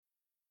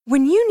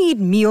When you need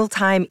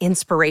mealtime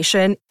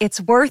inspiration,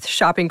 it's worth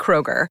shopping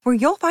Kroger, where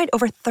you'll find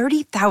over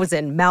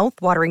 30,000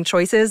 mouth-watering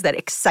choices that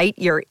excite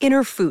your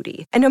inner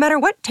foodie. And no matter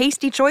what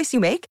tasty choice you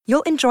make,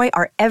 you'll enjoy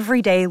our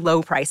everyday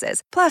low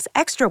prices, plus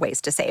extra ways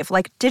to save,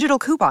 like digital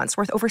coupons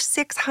worth over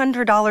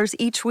 $600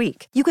 each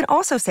week. You can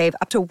also save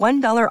up to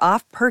 $1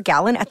 off per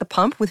gallon at the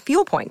pump with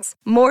fuel points.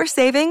 More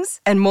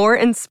savings and more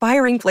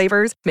inspiring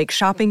flavors make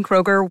shopping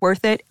Kroger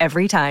worth it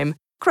every time.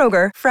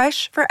 Kroger,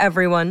 fresh for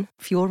everyone.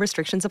 Fuel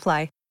restrictions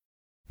apply.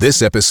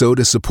 This episode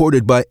is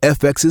supported by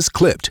FX's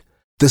Clipped,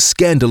 the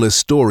scandalous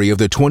story of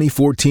the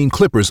 2014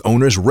 Clippers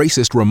owner's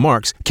racist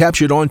remarks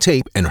captured on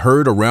tape and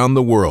heard around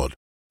the world.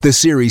 The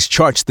series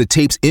charts the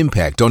tape's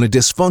impact on a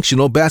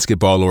dysfunctional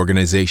basketball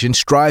organization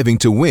striving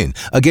to win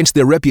against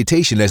their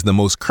reputation as the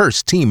most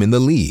cursed team in the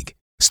league.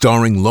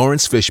 Starring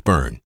Lawrence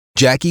Fishburne,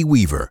 Jackie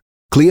Weaver,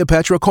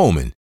 Cleopatra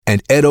Coleman,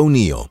 and Ed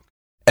O'Neill.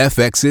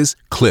 FX's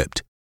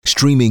Clipped,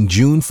 streaming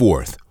June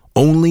 4th,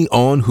 only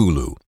on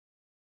Hulu.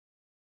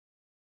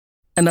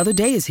 Another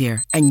day is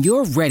here, and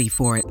you're ready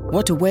for it.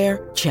 What to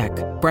wear? Check.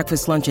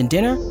 Breakfast, lunch, and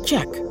dinner?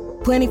 Check.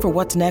 Planning for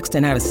what's next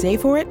and how to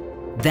save for it?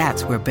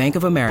 That's where Bank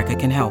of America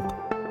can help.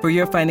 For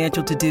your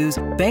financial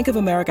to-dos, Bank of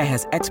America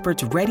has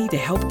experts ready to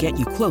help get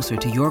you closer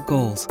to your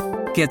goals.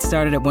 Get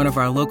started at one of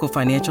our local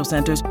financial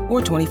centers or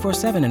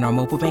 24/7 in our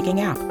mobile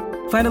banking app.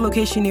 Find a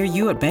location near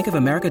you at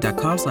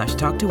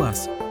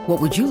bankofamerica.com/talktous. What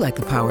would you like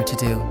the power to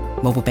do?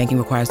 Mobile banking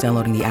requires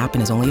downloading the app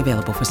and is only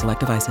available for select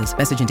devices.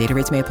 Message and data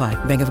rates may apply.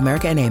 Bank of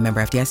America N.A., member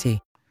FDIC.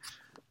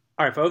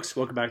 All right, folks,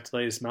 welcome back to the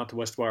latest Mount to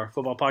West Wire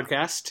football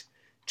podcast.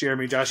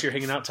 Jeremy, Josh here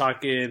hanging out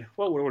talking,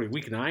 what are we,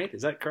 week 9?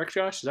 Is that correct,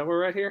 Josh? Is that where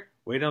we're at here?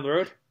 Way down the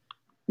road?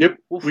 Yep,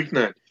 week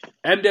 9.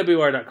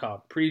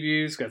 MWR.com.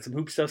 Previews, got some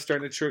hoop stuff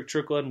starting to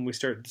trickle in when we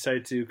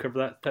decide to cover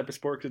that type of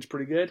sport because it's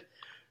pretty good.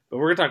 But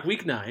we're going to talk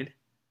week 9.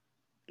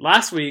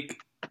 Last week,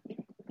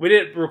 we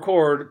didn't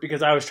record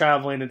because I was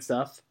traveling and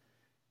stuff.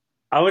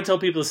 I would tell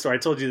people the story. I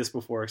told you this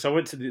before. So I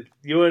went to the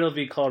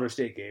UNLV Colorado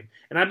State game.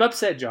 And I'm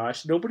upset,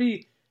 Josh.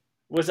 Nobody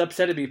was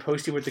upset at me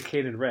posting with the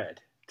cane in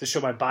red to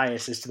show my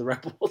biases to the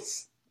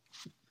Rebels.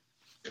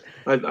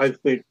 I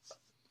think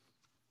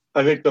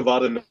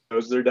Nevada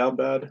knows they're down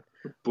bad,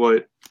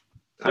 but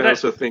I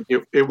also think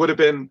it would have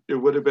been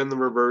the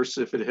reverse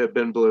if it had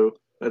been blue.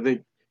 I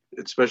think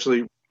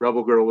especially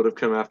Rebel Girl would have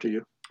come after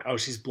you. Oh,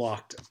 she's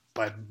blocked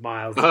by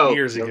miles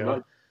years ago.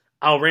 No.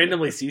 I'll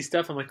randomly see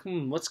stuff. I'm like,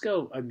 let's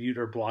go unmute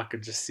or block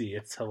and just see.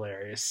 It's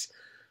hilarious.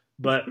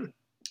 But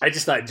I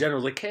just thought in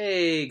general, like,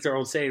 hey, it's our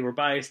old saying, we're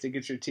biased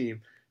against your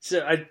team.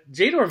 So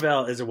Jay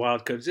Norvell is a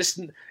wild coach.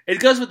 It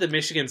goes with the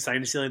Michigan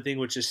sign stealing thing,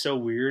 which is so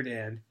weird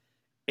and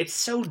it's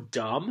so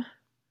dumb.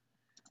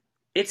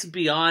 It's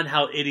beyond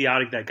how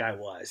idiotic that guy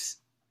was.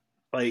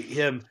 Like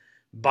him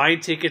buying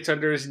tickets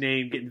under his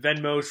name, getting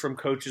Venmos from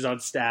coaches on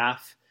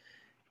staff.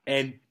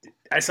 And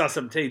I saw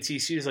something today,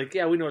 TCU was like,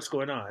 yeah, we know what's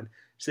going on.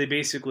 So they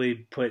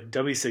basically put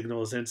dummy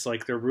signals and it's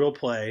like their real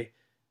play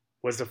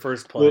was the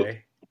first play. Well,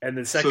 and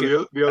then second.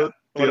 So the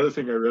other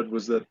thing I read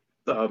was that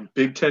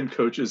Big Ten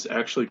coaches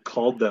actually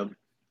called them.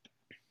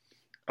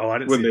 Oh, I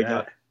didn't see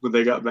that. When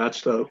they got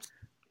matched up.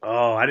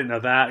 Oh, I didn't know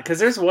that. Because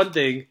there's one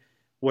thing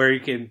where you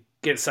can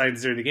get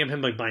signs during the game,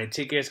 him like buying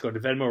tickets, going to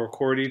Venmo,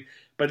 recording.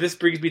 But this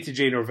brings me to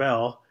Jay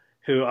Norvell,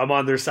 who I'm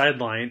on their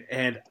sideline.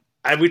 And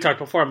we talked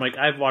before, I'm like,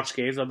 I've watched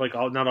games. I'm like,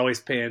 not always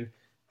paying.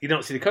 You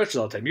don't see the coaches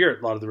all the time. You're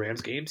at a lot of the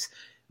Rams games.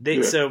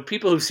 So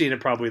people who've seen it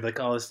probably like,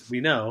 oh,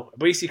 we know.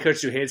 But you see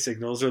coaches do hand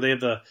signals, or they have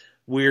the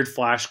weird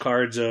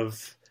flashcards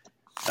of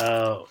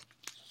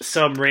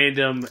some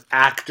random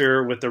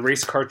actor with the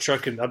race car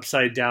truck and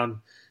upside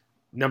down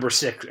number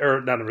 6,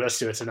 or not number, that's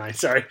 2, it's a 9,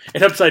 sorry,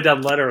 an upside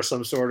down letter of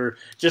some sort, or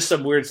just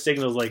some weird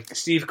signals like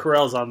Steve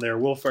Carell's on there,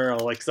 Will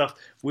Ferrell, like stuff,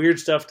 weird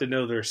stuff to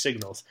know their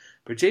signals.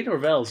 But Jay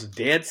Norvell's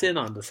dancing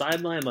on the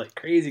sideline like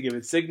crazy,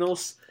 giving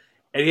signals.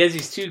 And he has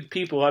these 2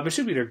 people, I'm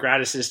assuming they're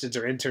grad assistants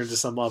or interns at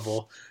some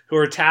level, who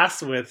are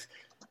tasked with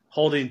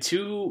holding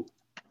 2,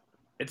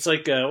 it's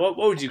like, what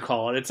would you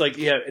call it? It's like,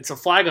 it's a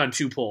flag on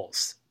 2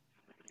 poles.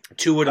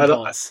 2 wooden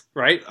poles,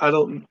 right? I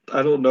don't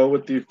know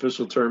what the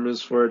official term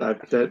is for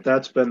it.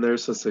 That's been there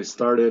since they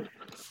started.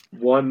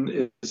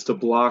 One is to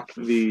block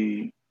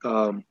the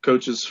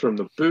coaches from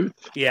the booth.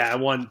 Yeah,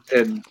 and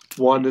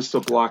one is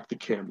to block the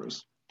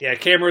cameras. Yeah,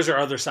 cameras or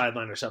other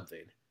sideline or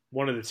something.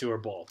 One of the 2 are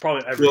both.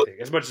 Probably everything,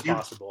 as much as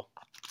possible.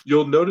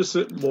 You'll notice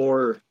it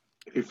more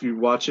if you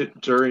watch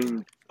it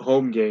during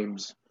home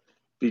games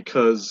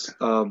because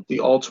the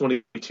all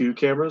 22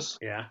 cameras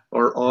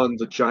are on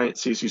the giant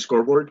CC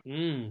scoreboard.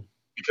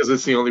 Because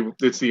it's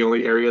the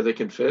only area they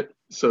can fit.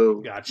 So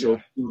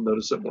gotcha. You'll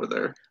notice it more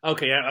there.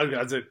 Okay, I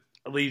was at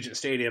Allegiant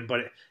Stadium,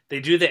 but they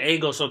do the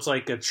angle so it's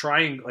like a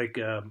triangle, like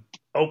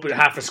open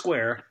half a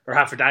square or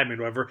half a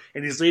diamond, whatever.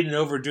 And he's leaning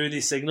over doing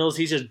these signals.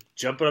 He's just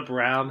jumping up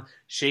around,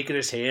 shaking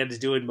his hands,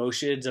 doing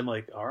motions. I'm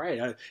like, all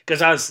right,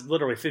 because I was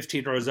literally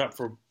 15 rows up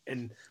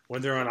and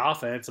when they're on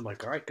offense, I'm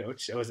like, all right,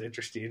 coach, that was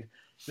interesting.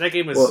 And that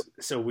game was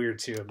so weird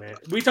too, man.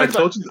 I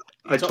told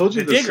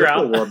you the dig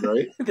route one,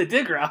 right? The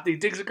dig route. He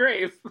digs a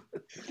grave.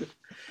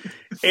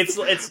 It's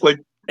like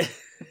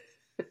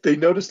they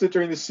noticed it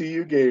during the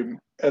CU game,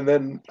 and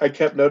then I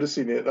kept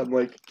noticing it. I'm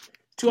like,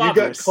 too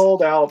obvious. Got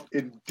called out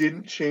and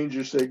didn't change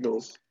your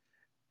signals.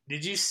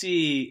 Did you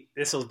see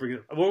this?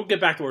 We'll get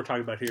back to what we're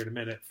talking about here in a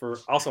minute.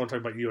 Also, I want to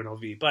talk about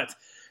UNLV. But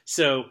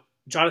so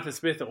Jonathan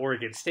Smith at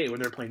Oregon State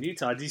when they're playing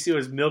Utah. Do you see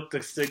what his milk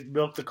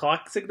the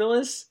clock signal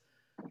is?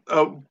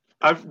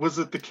 Was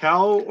it the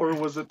cow or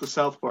was it the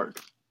South Park?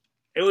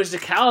 It was the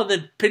cow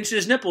that pinched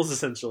his nipples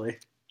essentially.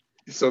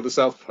 So the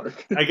South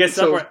Park. I guess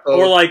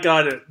or like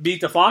on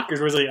Meet the Fockers,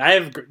 where it's like, I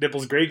have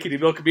nipples, great. Can you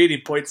milk me? And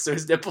he points to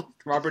his nipple,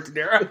 Robert De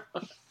Niro.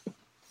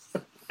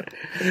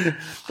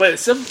 But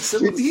some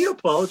did he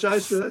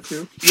apologize for that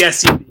too?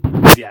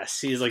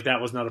 Yes, he's like,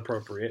 that was not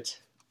appropriate,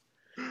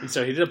 and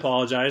so he did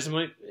apologize. I'm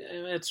like,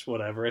 it's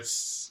whatever.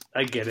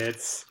 I get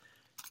it,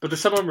 but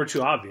some of them are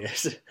too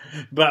obvious.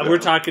 But we're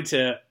talking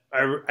to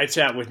I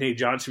chat with Nate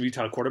Johnson,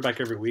 Utah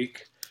quarterback, every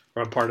week.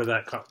 Or I'm part of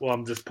that. Well,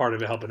 I'm just part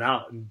of it, helping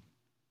out and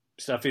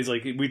stuff. He's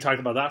like, we talked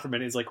about that for a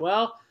minute. He's like,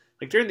 well,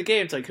 like during the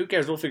game, it's like, who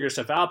cares? We'll figure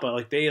stuff out. But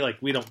like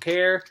we don't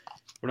care.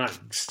 We're not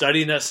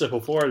studying that stuff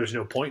before. There's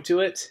no point to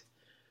it.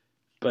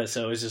 But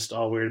so it's just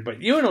all weird. But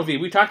UNLV,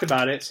 we talked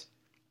about it.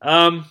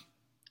 Are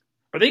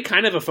they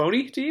kind of a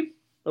phony team?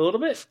 A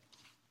little bit?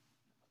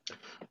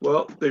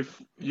 Well,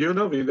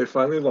 UNLV, they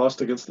finally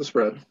lost against the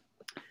spread.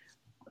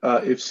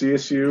 If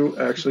CSU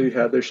actually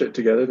had their shit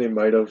together, they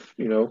might have,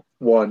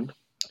 won.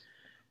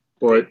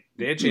 But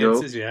they had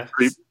chances, yeah.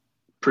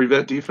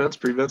 Prevent defense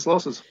prevents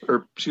losses.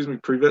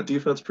 Prevent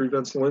defense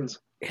prevents wins.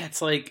 Yeah,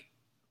 it's like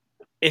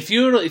if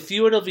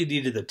UNLV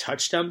needed the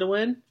touchdown to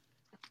win,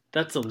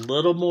 that's a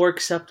little more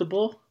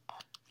acceptable,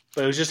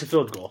 but it was just a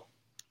field goal.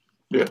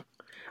 Yeah.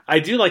 I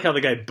do like how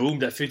the guy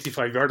boomed that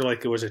 55-yarder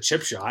like it was a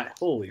chip shot.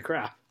 Holy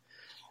crap.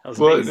 That was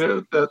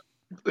amazing.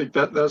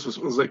 That's what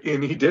was like,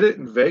 and he did it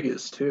in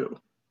Vegas too.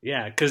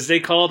 Yeah, because they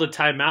called a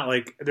timeout.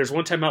 Like, there's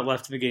one timeout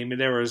left in the game,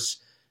 and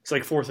it's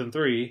like 4th and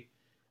 3,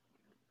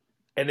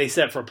 and they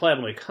set for a play.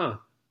 I'm like, huh.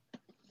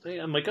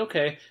 I'm like,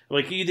 okay. I'm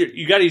like,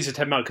 you got to use a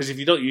timeout, because if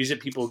you don't use it,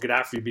 people will get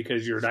after you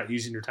because you're not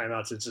using your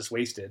timeouts. It's just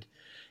wasted.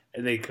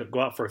 And they could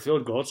go out for a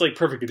field goal. It's like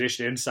perfect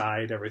condition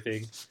inside,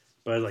 everything.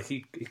 But like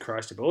he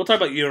crushed it. But we'll talk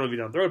about UNLV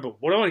down the road.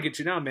 But what I want to get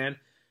to now, man,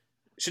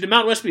 should the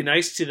Mountain West be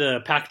nice to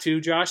the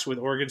Pac-2, Josh, with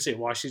Oregon State,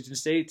 Washington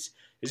State?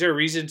 Is there a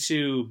reason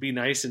to be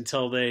nice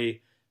until they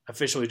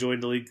officially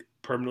join the league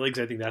permanently?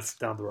 Because I think that's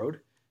down the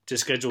road to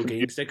schedule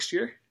games next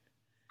year.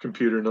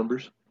 Computer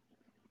numbers.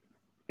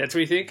 That's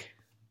what you think?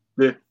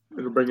 Yeah,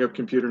 it'll bring up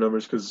computer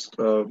numbers because.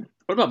 What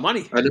about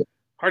money?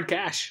 Hard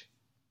cash.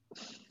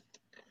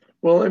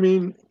 Well, I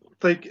mean.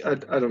 Like, I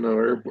don't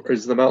know.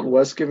 Is the Mountain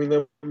West giving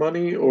them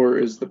money, or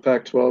is the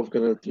Pac-12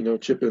 going to,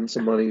 chip in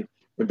some money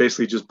and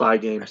basically just buy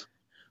games?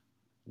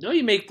 No,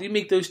 you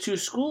make those two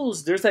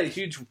schools. There's that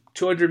huge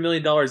 $200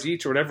 million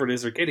each or whatever it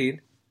is they're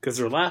getting because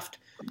they're left.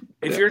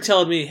 If you're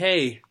telling me,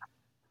 hey,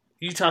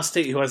 Utah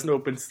State, who has an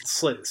open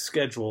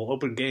schedule,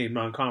 open game,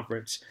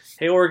 non-conference.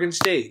 Hey, Oregon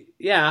State,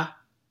 yeah,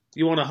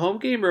 you want a home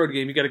game, road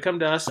game? You got to come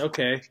to us.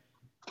 Okay.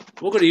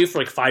 We'll go to you for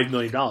like $5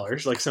 million,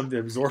 like something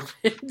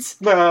absorbent.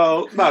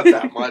 No, not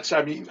that much.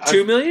 I mean,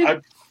 $2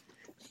 million?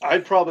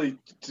 I'd probably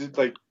did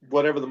like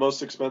whatever the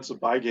most expensive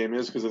buy game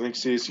is because I think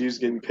CSU is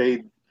getting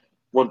paid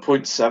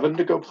 1.7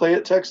 to go play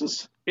at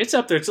Texas. It's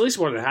up there. It's at least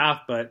 1.5,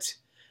 but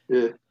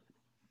yeah,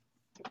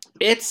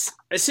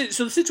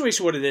 so the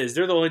situation. What it is,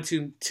 they're the only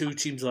two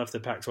teams left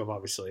in Pac-12.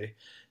 Obviously,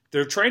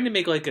 they're trying to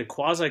make like a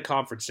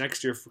quasi-conference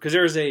next year because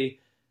there's a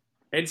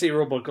NCAA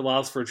rulebook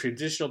allows for a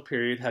transitional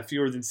period, have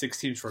fewer than 6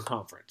 teams for a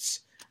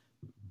conference.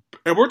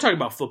 And we're talking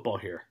about football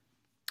here.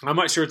 I'm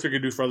not sure what they're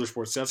going to do for other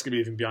sports. So that's going to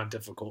be even beyond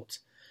difficult.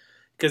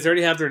 Because they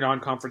already have their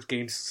non-conference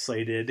games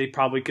slated. They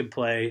probably could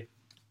play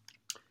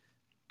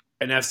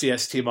an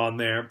FCS team on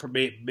there,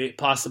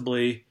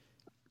 possibly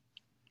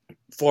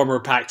former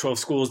Pac-12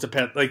 schools.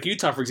 Like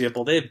Utah, for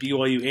example, they have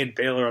BYU and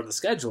Baylor on the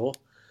schedule.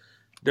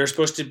 They're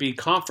supposed to be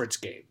conference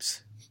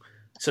games.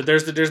 So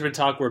there's been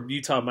talk where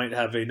Utah might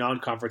have a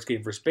non-conference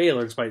game versus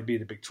Baylor, despite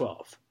being the Big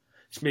 12.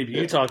 So maybe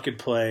Utah could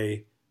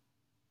play,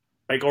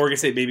 like Oregon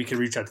State maybe could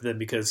reach out to them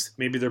because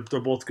maybe they're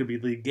both could be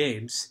league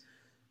games.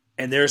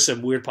 And there's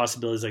some weird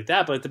possibilities like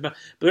that. But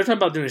they're talking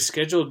about doing a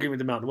schedule agreement with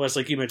the Mountain West,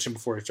 like you mentioned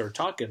before we started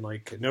talking,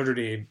 like Notre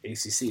Dame,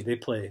 ACC. They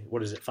play,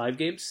 5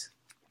 games?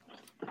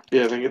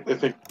 Yeah, I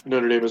think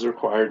Notre Dame is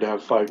required to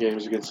have 5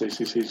 games against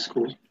ACC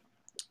schools.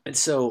 And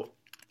so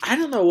I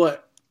don't know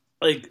what.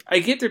 Like, I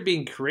get they're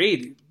being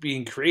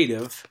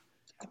creative,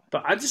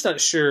 but I'm just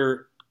not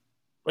sure,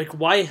 like,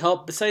 why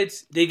help?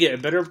 Besides, they get a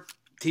better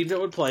team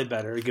that would play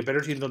better, get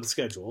better teams on the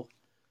schedule.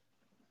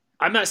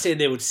 I'm not saying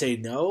they would say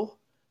no,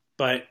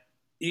 but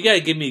you got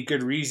to give me a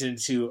good reason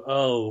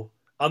to,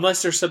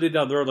 unless there's something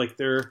down the road, like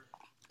they're,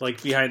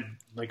 like, behind,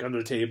 like, under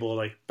the table,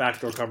 like,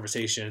 backdoor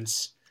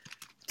conversations,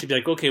 to be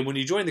like, okay, when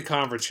you join the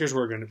conference, here's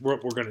what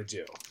we're gonna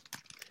do.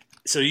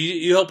 So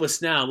you help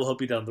us now, we'll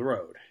help you down the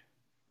road.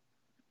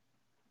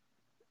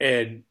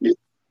 And I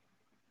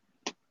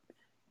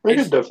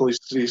could definitely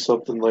see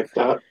something like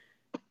that.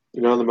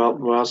 The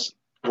Mountain West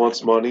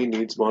wants money,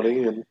 needs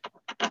money, and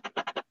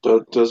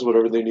does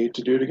whatever they need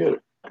to do to get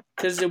it.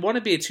 because they want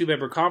to be a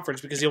 2-member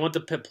conference because they want the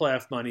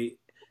playoff money.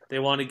 They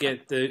want to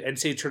get the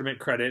NCAA tournament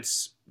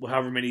credits,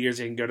 however many years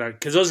they can go down.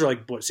 Because those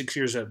are 6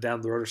 years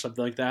down the road or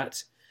something like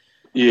that.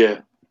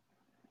 Yeah.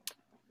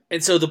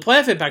 And so the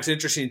playoff impact's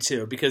interesting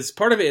too, because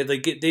part of it, they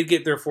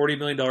get their $40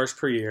 million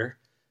per year,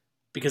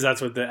 because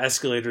that's what the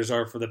escalators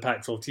are for the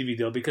Pac-12 TV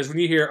deal. Because when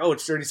you hear,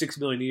 it's $36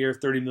 million a year,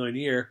 $30 million a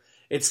year,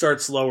 it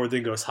starts lower,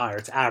 then goes higher.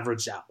 It's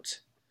averaged out.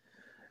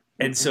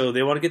 And so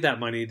they want to get that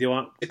money. They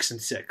want 6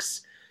 and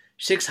 6.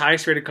 6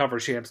 highest rated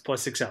conference champs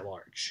plus 6 at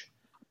large.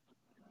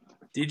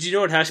 Did you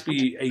know it has to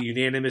be a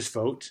unanimous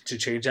vote to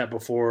change that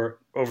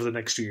over the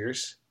next 2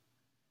 years?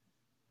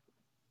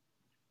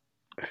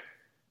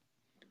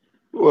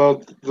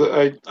 Well,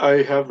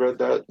 I have read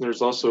that.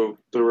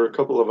 There were a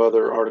couple of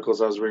other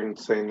articles I was reading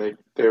saying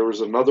there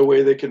was another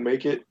way they could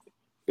make it.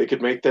 They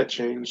could make that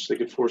change. They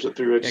could force it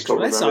through.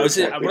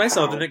 When I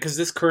saw because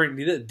this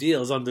current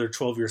deal is on their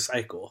 12-year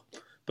cycle,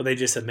 but they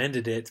just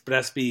amended it. But it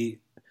has to be,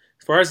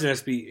 as far as it has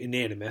to be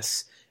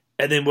unanimous.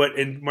 And then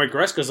Mike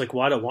Resco's like,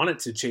 well, I don't want it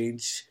to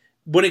change.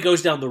 When it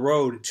goes down the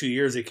road 2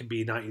 years, it can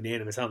be not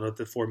unanimous. I don't know what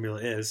the formula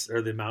is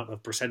or the amount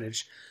of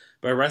percentage.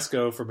 But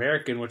Resco for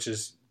American, which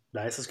is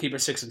nice, let's keep it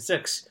 6 and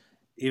 6,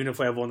 even if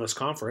we have one of those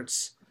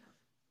conference.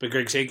 But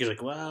Greg Sankey's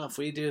like, well, if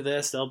we do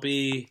this, there'll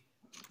be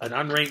an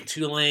unranked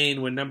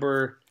Tulane when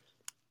number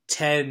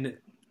 10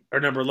 or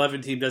number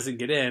 11 team doesn't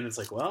get in. It's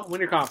like, well,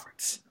 win your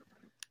conference.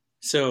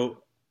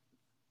 So,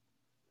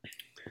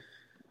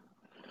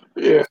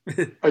 yeah,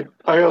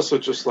 I also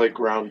just like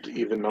round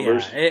even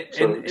numbers. Yeah,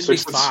 it'd be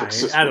fine.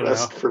 I don't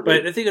know.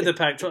 But the thing with the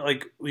Pac-12,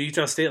 like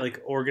Utah State,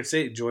 like Oregon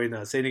State, join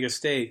us. San Diego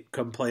State,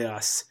 come play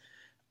us.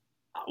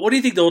 What do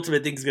you think the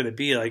ultimate thing is going to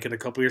be like in a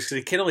couple years? Because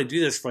they can only do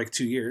this for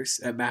 2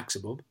 years at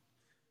maximum.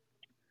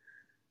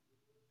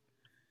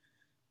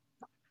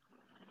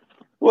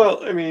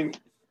 Well, I mean,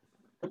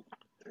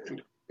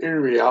 in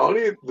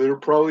reality, they're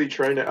probably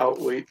trying to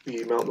outweight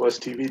the Mountain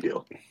West TV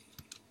deal,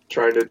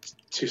 trying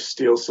to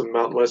steal some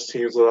Mountain West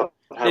teams without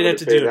having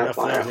to pay that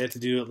buyout. They have to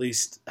do at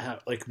least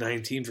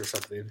 9 teams or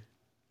something.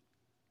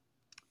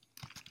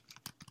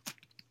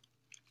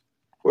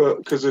 Well,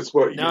 because it's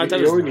what no,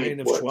 you only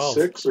need 12.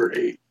 6 or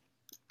 8.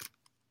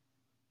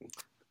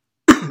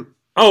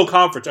 Oh,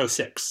 conference. Oh,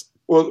 6.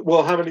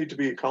 Well, have it need to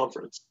be a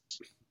conference.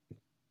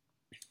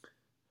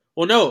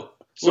 Well, no.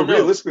 So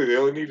realistically, they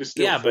only need to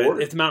steal 4. Yeah,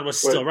 but if the Mountain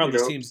West is still around,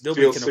 these teams,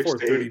 nobody can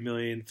afford $30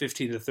 million,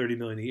 $15 to $30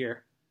 million a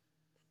year.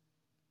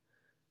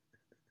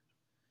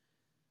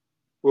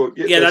 Well,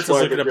 yeah, that's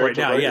what's looking up right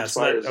now. Yeah,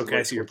 okay,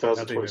 I see your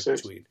point.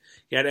 Between.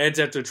 Yeah, it ends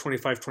after the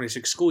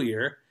 25-26 school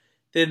year.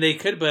 Then they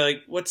could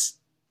be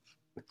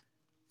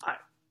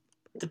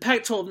the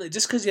Pac-12,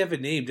 just because you have a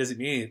name doesn't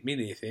mean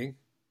anything.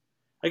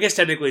 I guess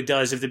technically it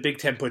does if the Big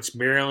Ten puts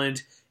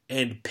Maryland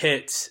and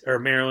Pitt, or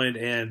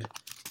Maryland's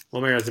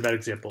a bad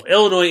example.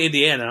 Illinois,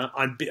 Indiana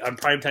on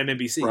primetime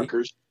NBC.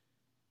 Rutgers.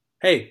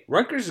 Hey,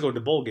 Rutgers is going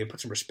to bowl game. Put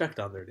some respect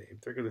on their name.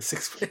 They're going to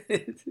 6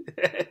 wins.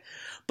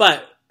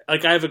 But I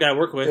have a guy I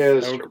work with.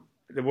 Yeah,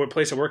 the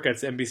place I work at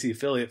is the NBC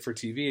affiliate for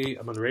TV.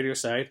 I'm on the radio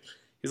side.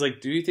 He's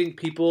like, do you think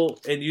people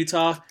in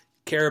Utah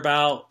care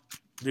about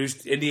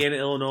Indiana,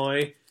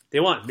 Illinois? They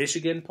want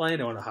Michigan playing.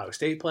 They want Ohio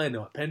State playing. They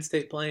want Penn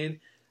State playing.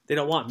 They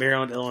don't want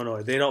Maryland,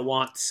 Illinois. They don't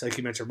want, like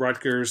you mentioned,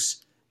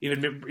 Rutgers.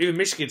 Even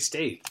Michigan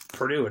State,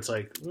 Purdue. It's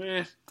like,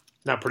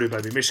 not Purdue,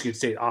 but Michigan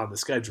State on the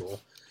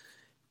schedule.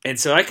 And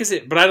so I can say,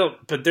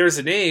 but there's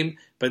a name,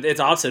 but it's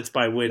offsets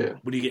by when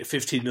you get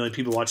 15 million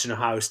people watching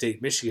Ohio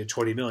State, Michigan,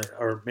 20 million,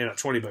 or maybe not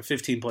 20, but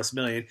 15 plus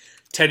million,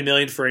 10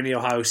 million for any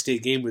Ohio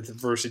State game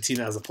versus a team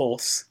that has a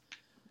pulse.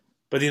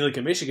 But then you look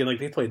at Michigan,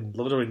 they played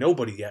literally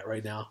nobody yet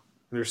right now.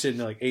 They're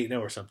sitting at 8-0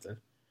 or something.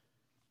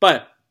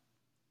 But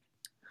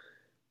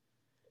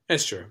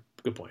that's true.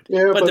 Good point.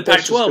 Yeah, but the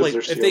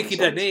Pac-12, if they keep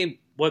that name,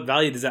 what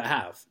value does that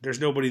have? There's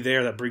nobody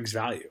there that brings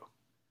value.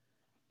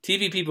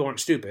 TV people aren't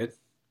stupid.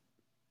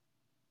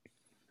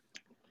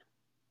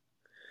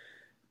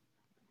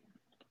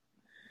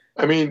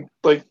 I mean,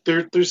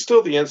 there's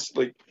still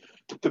the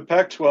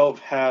Pac-12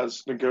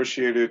 has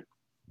negotiated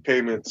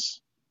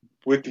payments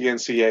with the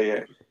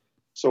NCAA.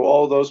 So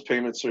all those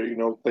payments are,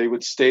 they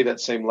would stay that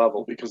same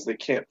level because they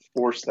can't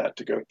force that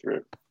to go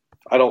through.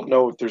 I don't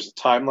know if there's a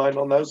timeline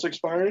on those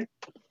expiring,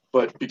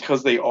 but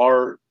because they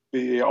are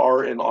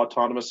an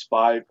autonomous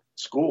 5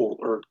 school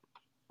or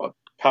a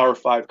Power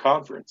 5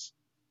 conference,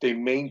 they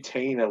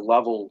maintain a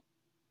level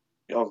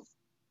of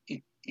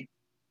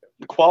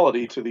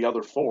equality to the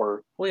other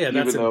 4. Well, yeah,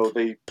 even though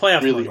they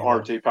really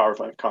aren't a Power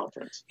 5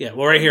 conference. Yeah,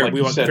 well, right here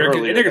we want. They're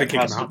going to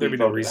kick them out. There'd be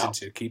no reason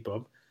to keep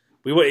them.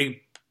 We want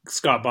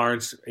Scott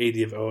Barnes, AD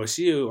of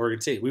OSU,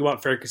 Oregon State. We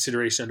want fair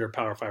consideration under a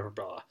Power 5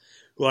 umbrella.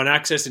 We want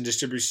access and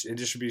distribution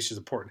is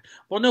important.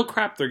 Well, no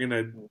crap. They're going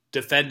to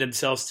defend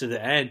themselves to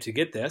the end to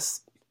get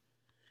this,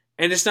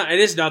 and it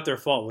is not their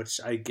fault,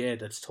 which I get.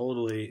 That's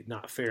totally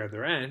not fair on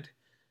their end.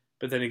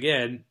 But then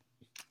again,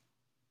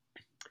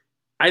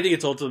 I think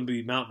it's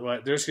ultimately Mountain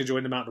West. They're just going to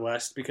join the Mountain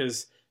West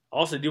because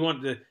also do you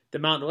want the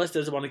Mountain West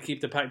doesn't want to keep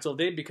the Pac-12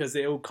 name because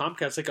they owe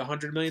Comcast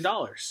 $100 million.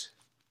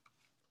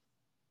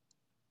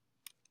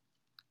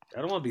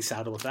 I don't want to be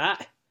saddled with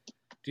that.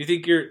 Do you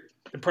think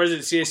the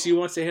president of CSU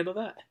wants to handle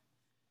that?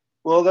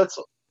 Well, that's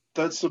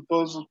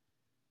supposedly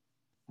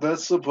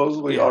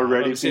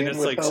already being that's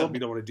withheld. Like something you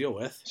don't want to deal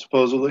with.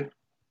 Supposedly.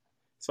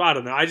 So I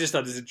don't know. I just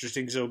thought this was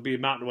interesting. So it'd be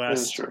Mountain West.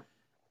 That's true.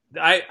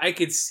 I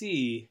could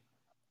see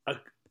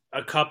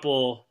a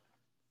couple.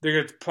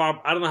 They're gonna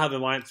I don't know how the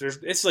lines.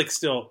 It's like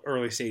still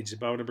early stages,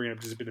 but I want to bring it up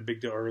because it's been a big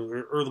deal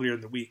earlier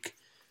in the week.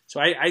 So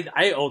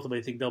I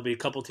ultimately think there'll be a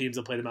couple teams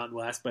that play the Mountain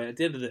West, but at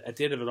the end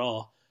of it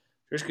all,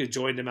 they're just going to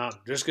join the Mountain.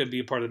 They're just going to be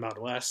a part of the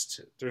Mountain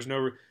West. There's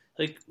no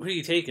like, who are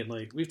you taking?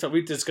 Like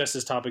we've discussed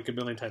this topic a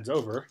million times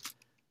over.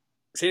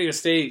 San Diego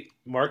State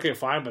market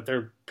fine, but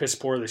they're piss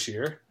poor this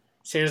year.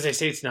 San Jose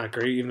State's not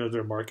great, even though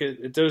they're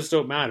market. Those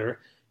don't matter.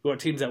 You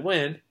want teams that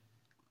win,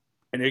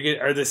 and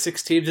are the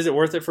 6 teams? Is it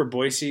worth it for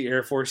Boise,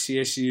 Air Force,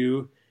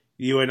 CSU,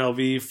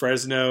 UNLV,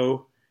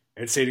 Fresno,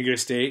 and San Diego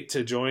State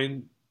to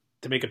join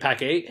to make a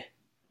Pac-8?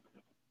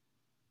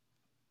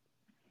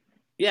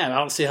 Yeah, I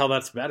don't see how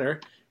that's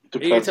better.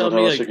 Depends on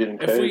how much they're getting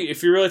paid.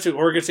 If you really took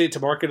Oregon State to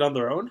market on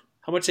their own,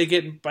 how much they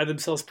get by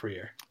themselves per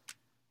year?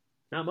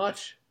 Not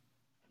much.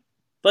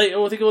 Like,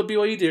 I think it would be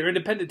what you do, or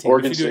independent team.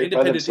 Oregon if you do an State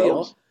independent by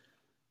themselves? deal,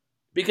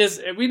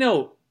 because we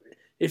know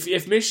if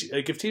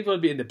teams want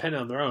to be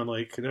independent on their own,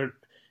 like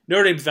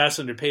Notre Dame's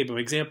vastly underpaid. But for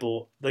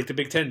example, like the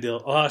Big Ten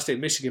deal, Ohio State,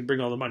 Michigan bring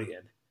all the money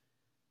in.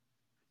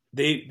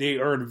 They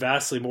earn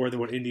vastly more than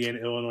what Indiana,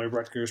 Illinois,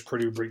 Rutgers,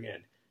 Purdue bring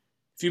in.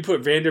 If you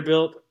put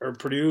Vanderbilt or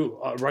Purdue,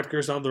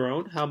 Rutgers on their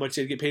own, how much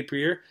they get paid per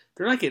year?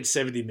 They're not getting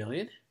 $70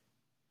 million.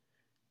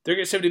 They're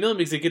getting $70 million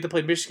because they get to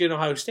play Michigan,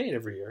 Ohio State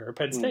every year, or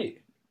Penn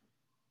State.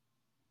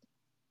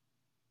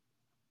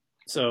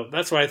 So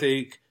that's why I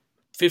think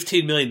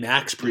 $15 million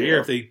max per year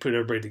if they put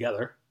everybody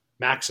together,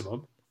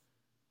 maximum.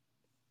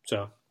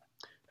 So,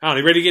 I don't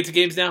know. You ready to get to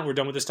games now? We're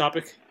done with this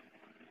topic.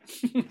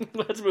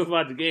 Let's move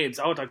on to games.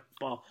 I want to talk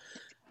football.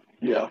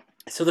 Yeah.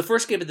 So the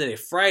first game of the day,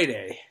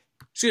 Friday.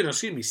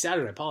 Excuse me,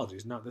 Saturday.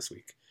 Apologies, not this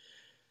week.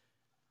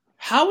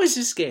 How is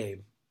this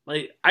game?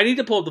 Like, I need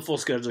to pull up the full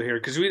schedule here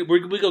because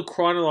we go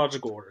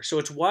chronological order. So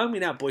it's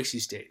Wyoming at Boise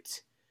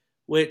State,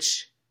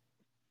 which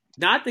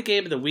not the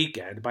game of the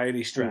weekend by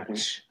any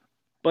stretch,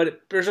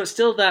 but there's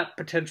still that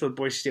potential with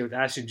Boise State with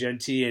Ashton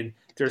Jeanty, and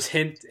there's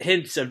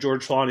hints of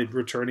George Floney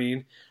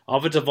returning.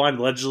 Offensive line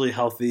allegedly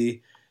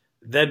healthy.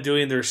 Them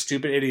doing their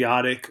stupid,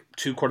 idiotic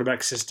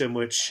 2-quarterback system,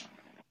 which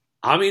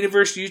I'm a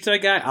University of Utah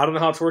guy. I don't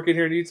know how it's working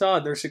here in Utah.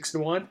 They're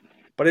 6-1,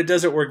 but it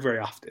doesn't work very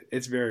often.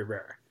 It's very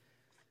rare.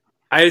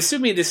 I'm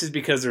assuming this is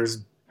because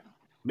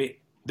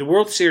the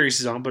World Series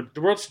is on, but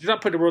you're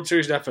not putting the World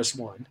Series in FS1.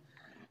 You're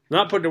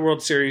not putting the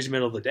World Series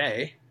middle of the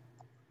day.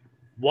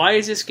 Why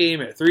is this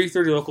game at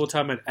 3:30 local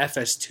time at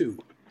FS2?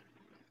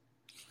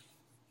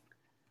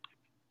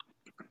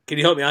 Can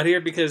you help me out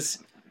here? Because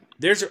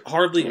there's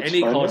hardly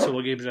any college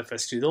football games at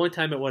FS2. The only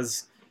time it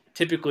was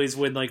typically is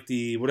when like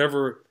the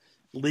whatever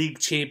league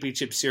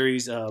championship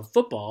series of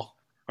football,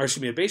 or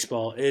excuse me, of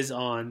baseball, is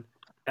on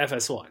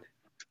FS1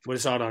 when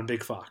it's on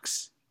Big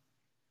Fox.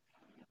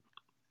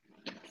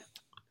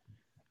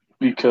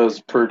 Because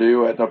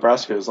Purdue at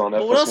Nebraska is on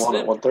FS1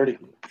 at 1:30.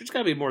 There's got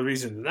to be more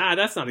reason than that.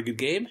 That's not a good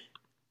game.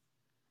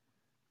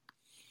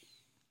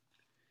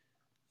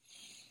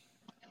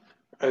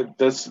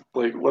 That's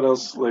like, what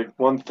else? Like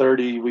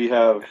 1:30, we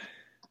have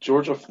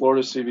Georgia,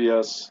 Florida,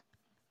 CBS,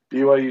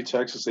 BYU,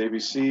 Texas,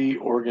 ABC,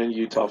 Oregon,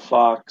 Utah,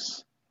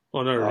 Fox.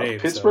 Well, Notre Dame.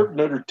 Pittsburgh,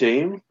 Notre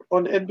Dame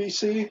on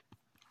NBC.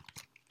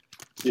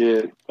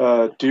 Yeah,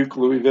 Duke,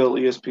 Louisville,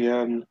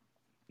 ESPN.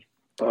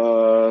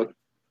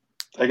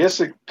 I guess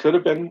it could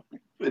have been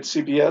at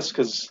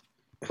CBS,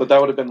 but that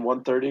would have been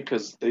 1:30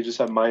 because they just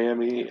have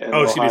Miami and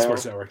Ohio. CBS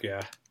Sports Network, yeah.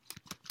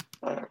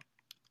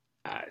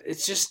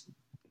 It's just,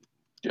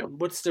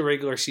 what's the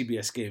regular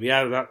CBS game?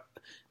 Yeah,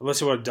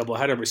 unless you want a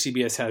doubleheader, but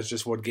CBS has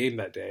just one game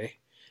that day.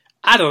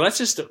 I don't know. It's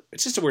just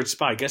a weird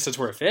spot. I guess that's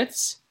where it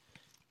fits.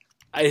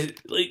 I'd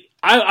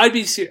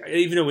be serious,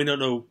 even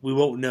though we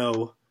won't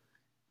know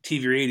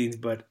TV ratings,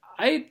 but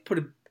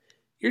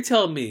you're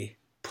telling me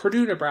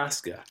Purdue,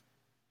 Nebraska,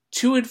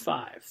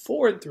 2-5,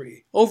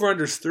 4-3,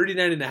 over/unders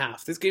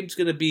 39.5. This game's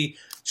going to be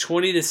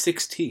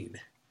 20-16.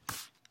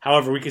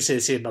 However, we could say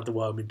the same about the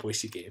Wyoming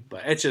Boise game,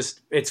 but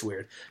it's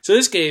weird. So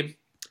this game,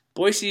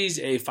 Boise's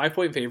a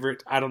 5-point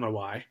favorite. I don't know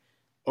why.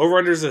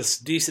 Over/unders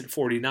a decent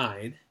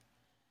 49.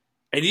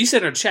 And you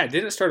said on chat,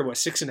 didn't it start at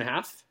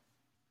 6.5?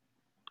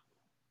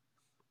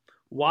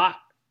 Why?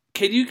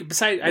 Can you,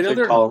 besides, I know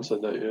they're Colin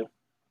said that, yeah.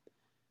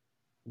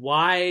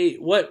 Why?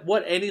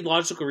 What? Any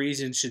logical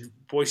reason should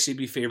Boise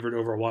be favored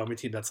over a Wyoming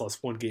team that's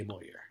lost one game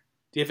all year?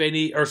 Do you have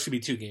any, or should be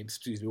 2 games?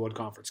 Excuse me, 1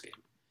 conference game.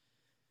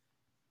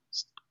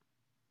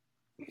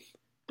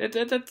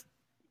 That's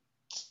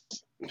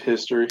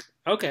history.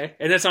 Okay,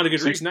 and that's not a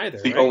good reason either.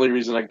 The only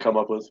reason I can come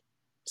up with.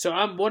 So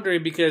I'm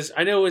wondering because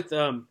I know with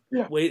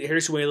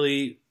Harrison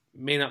Whaley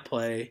may not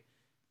play.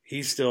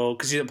 He's still,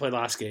 because he didn't play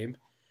last game.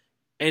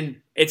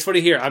 And it's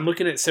funny here. I'm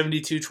looking at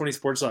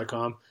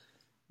 7220sports.com.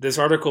 This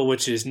article,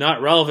 which is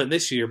not relevant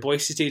this year,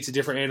 Boise State's a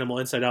different animal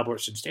inside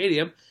Albertson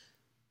Stadium.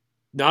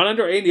 Not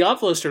under Andy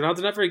Opfelster. They're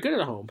not very good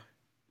at home.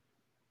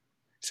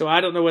 So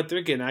I don't know what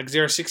they're getting at because they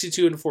are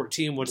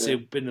 62-14 once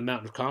they've been in the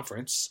Mountain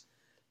Conference.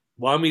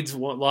 Wyoming's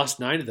lost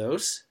 9 of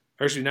those.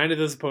 Or actually, 9 of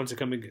those opponents are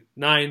coming.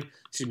 9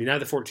 of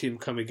the 14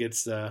 come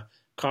against the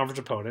conference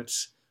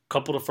opponents. A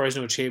couple of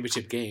Fresno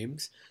championship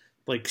games.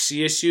 Like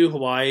CSU,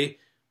 Hawaii,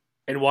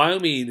 and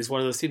Wyoming is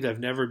one of those teams that have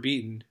never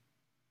beaten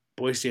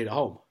Boise State at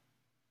home.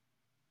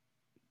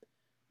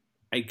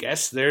 I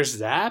guess there's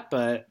that,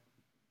 but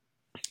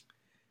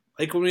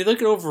like when we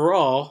look at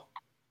overall,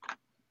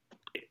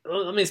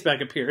 let me just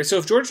back up here. So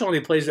if Georgia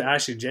only plays with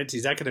Ashton Jeanty,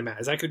 is that going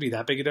to be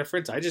that big a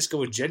difference? I just go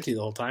with Jeanty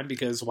the whole time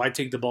because why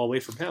take the ball away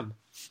from him?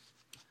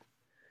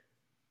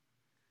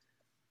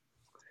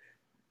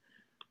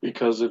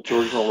 Because if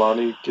George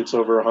Milani gets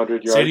over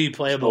 100 yards... So do you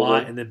play him a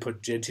lot and then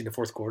put Jeanty in the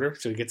fourth quarter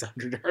so he gets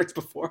 100 yards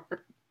before?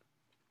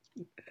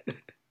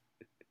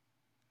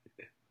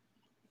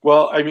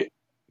 Well, I mean...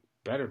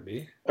 Better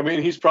be. I mean,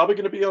 he's probably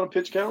going to be on a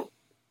pitch count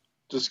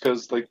just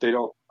because, like, they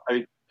don't...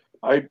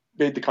 I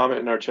made the comment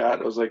in our chat.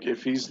 I was like,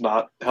 if he's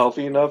not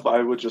healthy enough,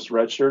 I would just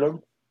redshirt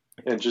him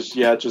and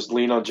just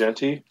lean on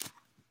Jeanty.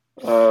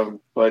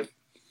 But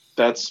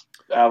that's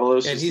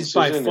Avalos' and he's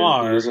decision, by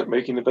far... and he isn't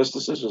making the best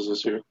decisions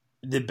this year.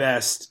 The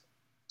best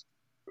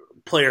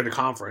player in the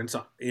conference.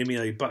 I mean,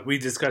 like, but we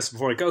discussed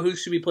before, like, who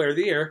should be player of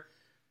the year?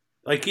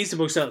 Like, he's the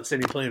most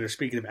outstanding player.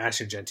 Speaking of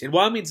Ashton Jeanty, and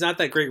Wyoming's not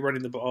that great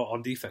running the ball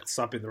on defense,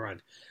 stopping the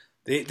run.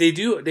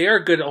 They are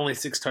good at only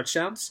 6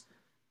 touchdowns,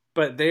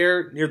 but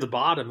they're near the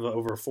bottom of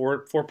over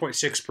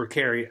 4.6 per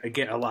carry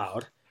again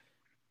allowed.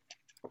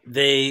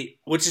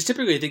 Which is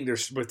typically, I think,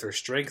 with their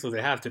strength, what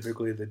they have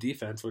typically the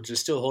defense, which is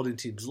still holding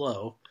teams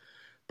low.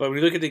 But when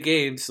you look at the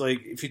games,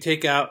 like if you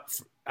take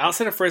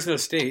outside of Fresno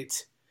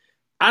State,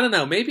 I don't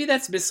know, maybe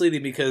that's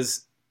misleading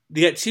because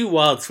they got 2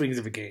 wild swings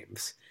of the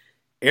games.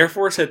 Air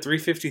Force had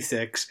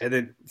 356, and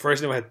then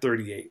Fresno had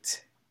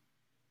 38.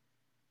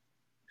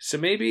 So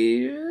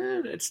maybe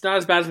it's not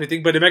as bad as we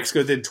think, but New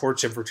Mexico did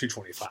torch him for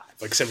 225,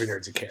 like 7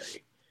 yards a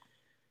carry.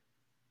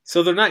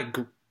 So they're not...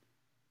 True.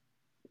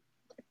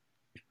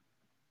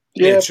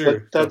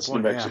 But that's New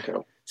Mexico.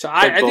 Yeah. So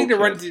I think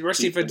the rush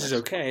defense is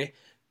okay,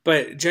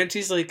 but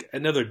Jeanty's like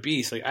another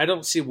beast. Like I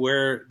don't see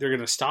where they're going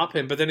to stop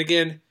him. But then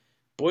again,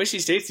 Boise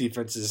State's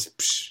defense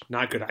is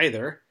not good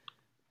either.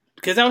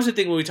 Because that was the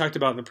thing when we talked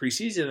about in the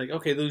preseason. Like,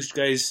 okay, those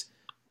guys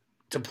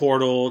to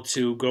portal,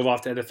 to go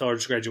off to NFL or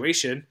just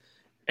graduation.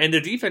 And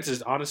their defense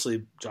is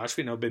honestly, Josh,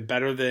 been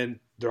better than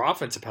their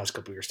offense the past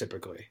couple of years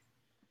typically.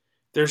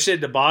 They're sitting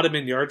at the bottom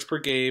in yards per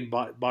game,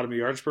 bottom of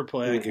yards per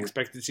play. Like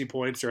expectancy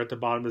points are at the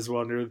bottom as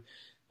well. And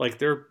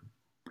they're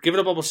giving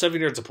up almost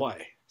 7 yards of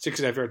play,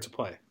 6.5 yards of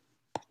play.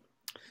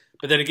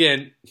 But then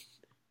again,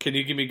 can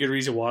you give me a good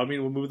reason why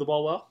we'll move the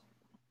ball well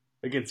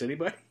against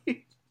anybody?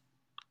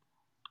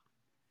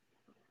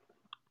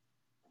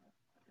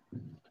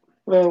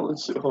 Well,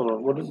 let's see. Hold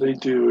on. What did they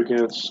do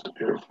against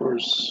Air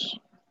Force?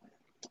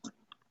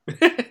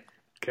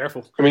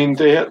 Careful. I mean,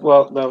 they had...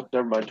 Well, no,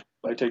 never mind.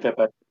 I take that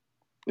back.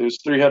 It was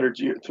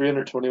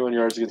 321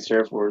 yards against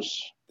Air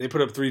Force. They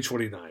put up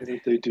 329. What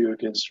did they do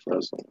against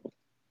Fresno?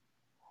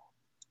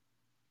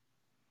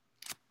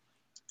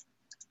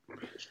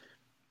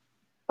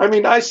 I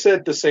mean, I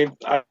said the same.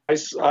 I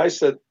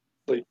said,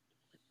 like,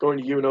 going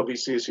to UNLV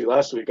CSU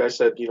last week, I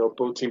said,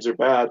 both teams are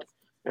bad,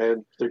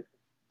 and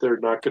they're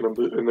not going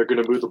to and they're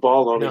going to move the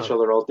ball on each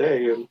other all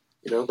day, and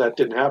that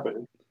didn't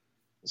happen.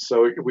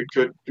 So we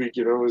could,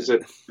 is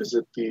it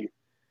the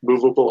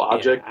movable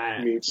object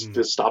meets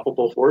the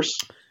stoppable force?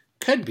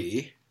 Could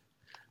be,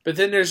 but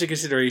then there's a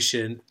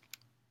consideration.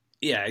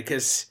 Yeah,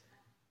 because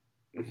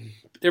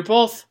they're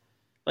both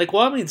like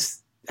Wyoming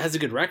has a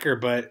good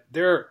record, but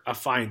they're a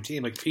fine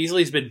team. Like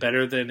Peasley's been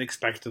better than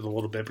expected a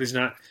little bit, but he's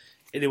not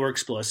anywhere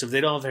explosive.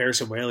 They don't have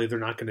Harrison Whaley; they're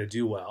not going to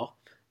do well,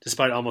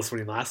 despite almost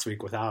winning last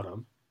week without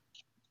him.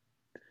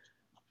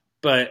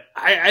 But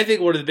I think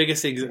one of the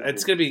biggest things,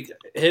 it's going to be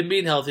him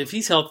being healthy. If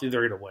he's healthy,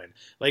 they're going to win.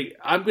 Like,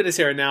 I'm going to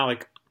say right now,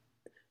 like,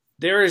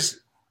 this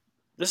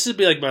would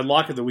be like my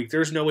lock of the week.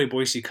 There's no way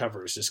Boise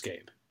covers this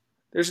game.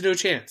 There's no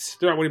chance.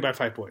 They're not winning by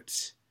 5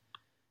 points.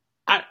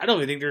 I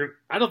don't think they're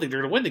going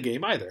to win the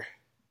game either.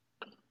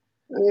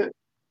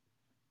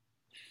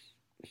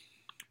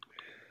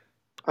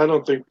 I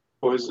don't think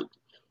Boise.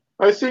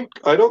 I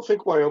don't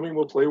think Wyoming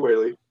will play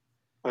Whaley.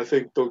 I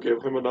think they'll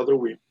give him another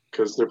week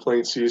because they're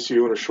playing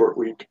CSU in a short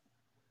week.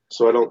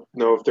 So I don't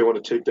know if they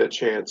want to take that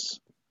chance.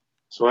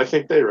 So I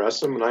think they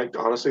rest him, and I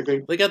honestly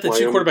think they got the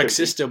Wyoming 2-quarterback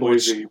system,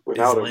 which is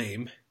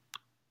lame.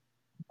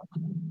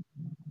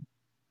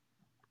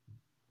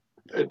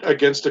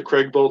 Against a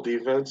Craig Bowl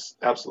defense,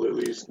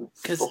 absolutely, it's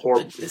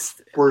the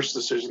worst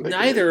decision.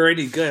 Neither are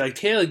any good. Like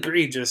Taylor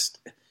Green,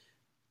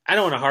 I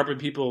don't want to harp on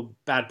people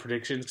bad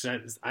predictions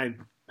because I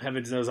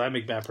heavens knows I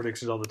make bad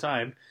predictions all the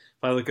time.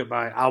 If I look at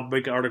I'll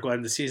make an article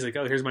in the season like,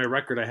 oh, here's my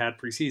record I had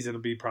preseason.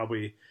 It'll be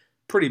probably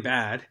pretty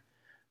bad.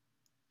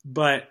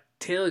 But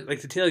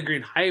the Taylor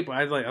Green hype,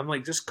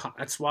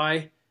 that's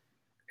why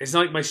it's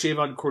not like my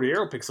Shavon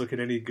Cordero picks look at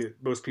any good,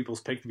 most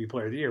people's pick to be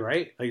player of the year,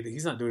 right? Like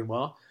he's not doing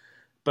well.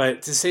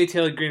 But to say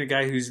Taylor Green, a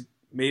guy who's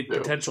made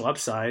potential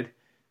upside,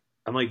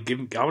 I'm like,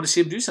 I want to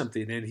see him do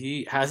something, and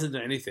he hasn't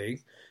done anything.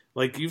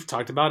 Like you've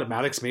talked about it,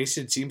 Maddox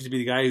Mason seems to be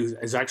the guy who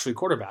is actually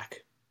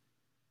quarterback.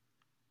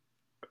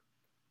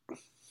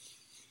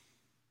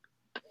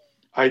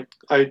 I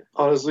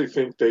honestly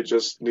think they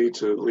just need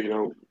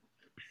to,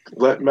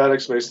 let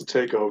Maddox Mason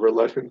take over,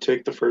 let him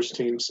take the first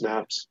team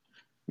snaps,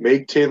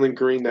 make Taylen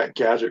Green that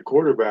gadget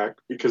quarterback,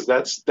 because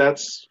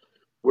that's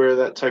where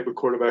that type of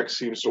quarterback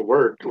seems to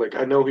work. Like,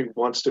 I know he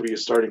wants to be a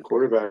starting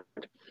quarterback,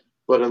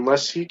 but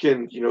unless he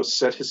can,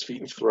 set his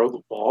feet and throw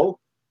the ball,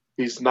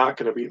 he's not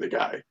going to be the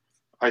guy.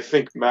 I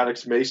think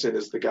Maddox Mason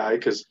is the guy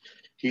because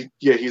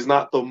he's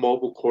not the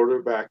mobile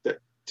quarterback that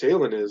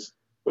Taylen is,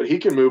 but he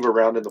can move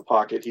around in the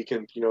pocket. He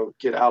can,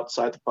 get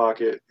outside the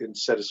pocket and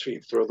set his feet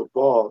and throw the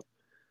ball.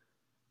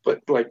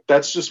 But like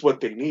that's just what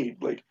they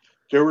need. Like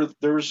there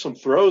were some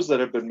throws that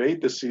have been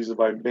made this season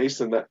by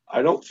Mason that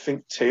I don't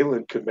think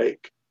Taylen could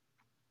make.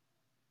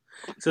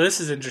 So this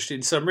is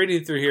interesting. So I'm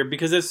reading through here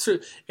because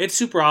it's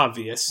super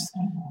obvious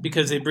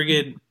because they bring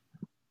in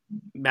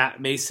Matt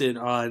Mason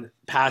on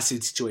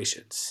passing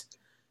situations.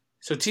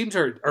 So teams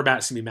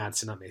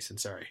Mattson, not Mason,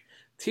 sorry.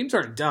 Teams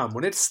aren't dumb.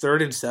 When it's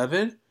 3rd and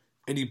 7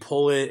 and you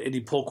pull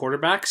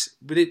quarterbacks,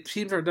 but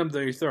teams aren't dumb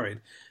that you're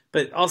throwing.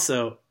 But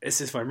also, it's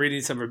just fun. I'm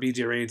reading some of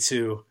BJ Raines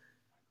who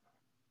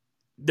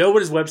know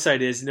what his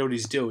website is, know what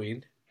he's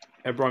doing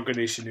at Bronco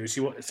Nation News.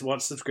 He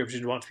wants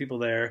subscriptions, wants people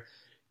there,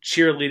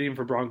 cheerleading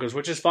for Broncos,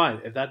 which is fine.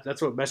 If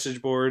that's what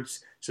message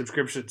boards,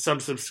 some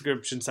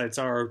subscription sites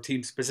are, or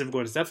team-specific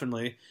ones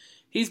definitely.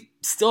 He's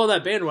still on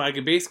that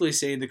bandwagon, basically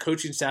saying the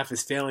coaching staff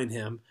is failing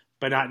him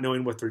by not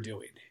knowing what they're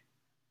doing.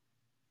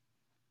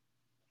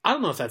 I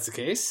don't know if that's the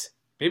case.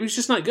 Maybe he's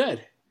just not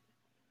good.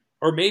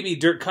 Or maybe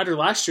Dirk Cutter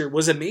last year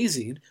was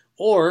amazing.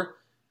 Or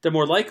the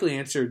more likely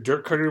answer,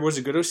 Dirk Cutter was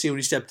a good OC when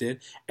he stepped in,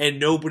 and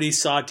nobody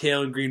saw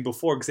Taylen Green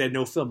before because they had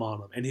no film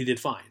on him, and he did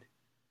fine.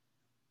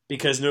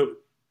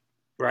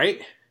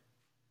 Right?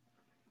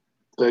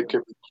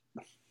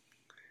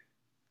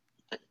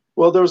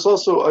 Well, there was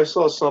also, I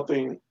saw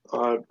something,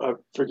 I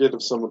forget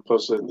if someone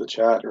posted it in the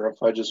chat or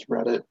if I just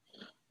read it.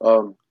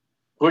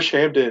 Bush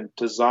Hamdan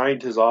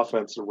designed his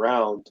offense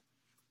around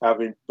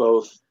having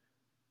both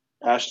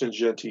Ashton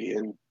Jeanty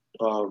and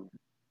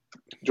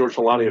George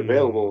Holani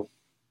available.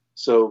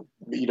 So,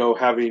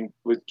 having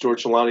with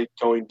George Holani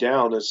going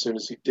down as soon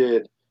as he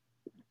did,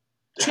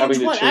 having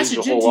to change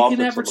the whole offense.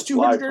 Can average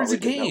 200 yards a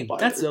game.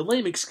 That's a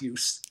lame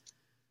excuse.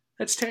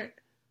 That's terrible.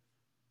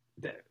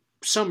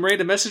 Some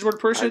random message board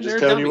person. I'm just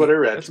telling you what I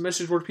read. That's what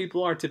message board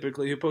people are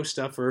typically who post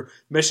stuff for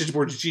message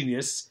board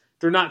genius.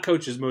 They're not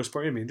coaches most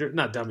part. I mean, they're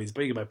not dummies,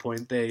 but you get my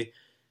point. They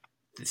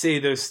say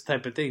those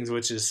type of things,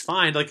 which is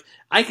fine. Like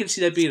I can see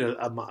that being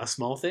a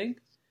small thing,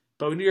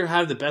 but when you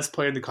have the best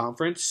player in the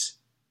conference,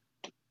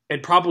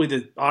 and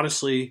probably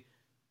honestly,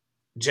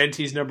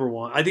 Genty's number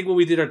one. I think when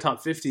we did our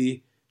top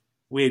 50,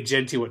 we had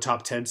Jeanty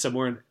top 10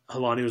 somewhere, and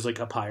Holani was like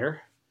up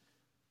higher.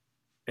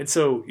 And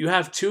so you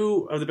have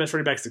two of the best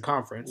running backs in the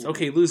conference.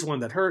 Okay, lose one,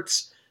 that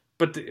hurts.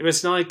 But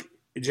it's not like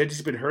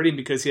Genty's been hurting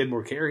because he had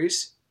more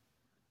carries.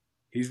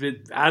 He's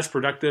been as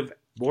productive,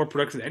 more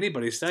productive than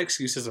anybody, so that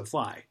excuse doesn't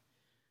fly.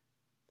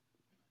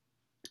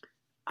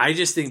 I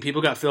just think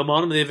people got film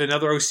on him. They have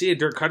another OC, and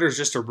Dirk Cutter is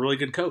just a really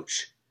good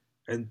coach.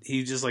 And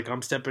he's just like,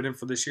 I'm stepping in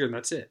for this year, and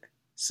that's it.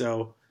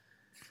 So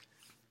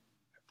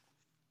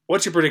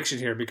what's your prediction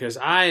here? Because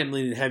I am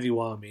leaning heavy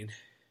Wyoming.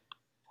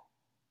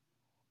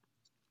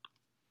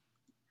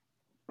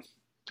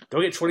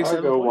 Don't get 27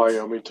 I'll go points.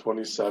 Wyoming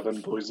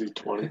 27, Boise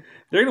 20.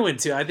 They're going to win,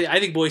 too. I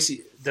think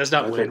Boise does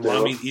not win.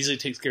 Wyoming easily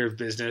takes care of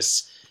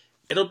business.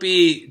 It'll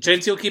be –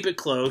 Jeanty will keep it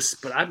close,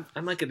 but I'm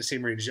not getting the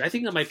same range. I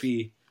think that might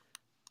be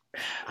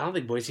 – I don't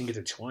think Boise can get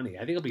to 20. I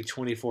think it'll be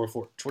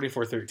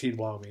 24-13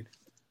 Wyoming.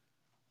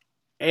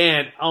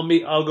 And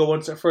I'll go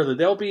one step further.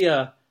 There'll be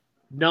a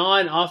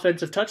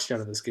non-offensive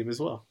touchdown in this game as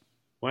well.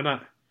 Why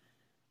not?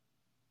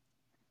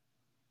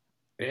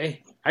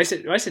 Hey, I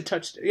said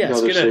touchdown.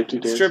 Yes,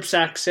 get a strip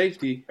sack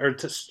safety or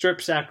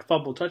strip sack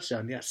fumble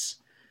touchdown. Yes,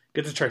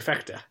 get the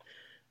trifecta.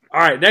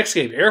 All right, next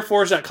game, Air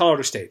Force at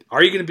Colorado State.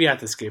 Are you going to be at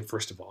this game?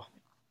 First of all,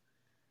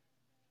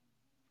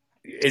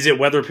 is it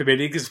weather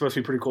permitting? Because it's supposed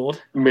to be pretty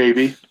cold.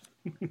 Maybe.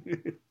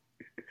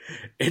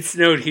 It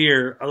snowed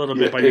here a little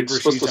bit by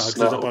University of Utah because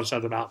it's up on the side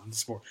of the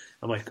mountains.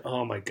 I'm like,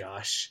 oh my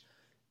gosh.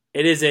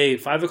 It is a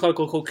 5 o'clock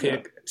local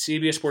kick,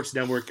 CBS Sports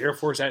Network, Air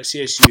Force at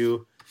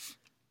CSU.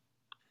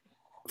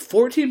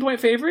 14-point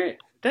favorite?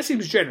 That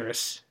seems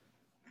generous.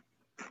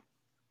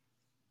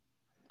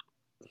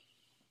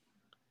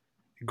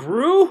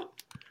 Grew?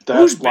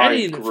 Who's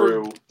betting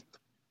Grew?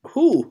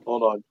 Who?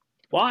 Hold on.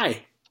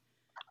 Why?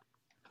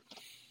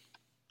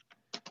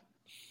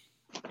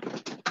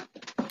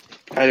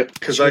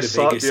 Because I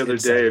saw it the other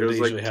day. It was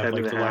like 10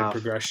 and a half.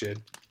 Progression.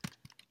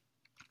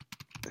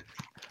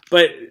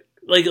 But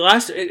like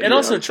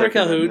also Troy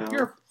Calhoun,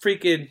 you're a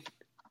freaking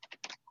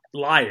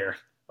liar.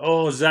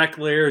 Oh, Zach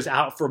Lear is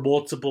out for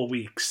multiple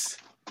weeks.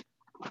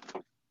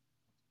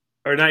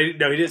 Or no, he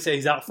didn't say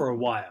he's out for a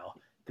while.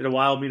 Did a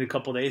while mean a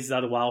couple days? Is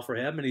that a while for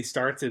him? And he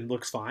starts and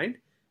looks fine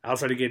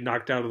outside of getting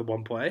knocked out of the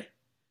one play.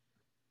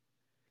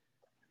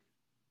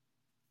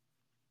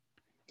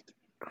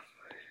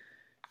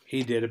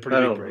 He did a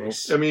pretty big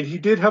brace. I mean, he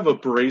did have a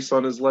brace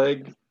on his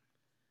leg.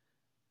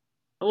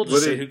 We'll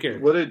just say, who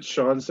cares? What did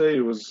Sean say?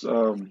 It was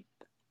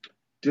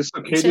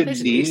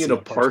dislocated knee and a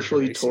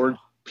partially torn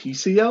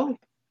PCL?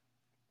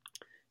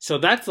 So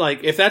that's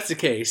like, if that's the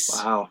case,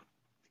 wow.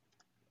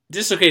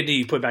 Dislocated knee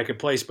you put back in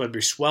place, but there'd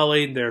be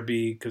swelling,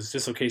 because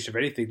dislocation of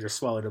anything, there's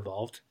swelling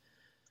involved.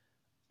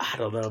 I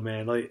don't know,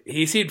 man. Like,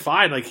 he seemed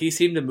fine. Like, he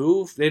seemed to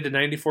move. They had a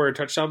 94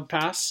 touchdown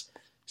pass,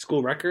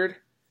 school record.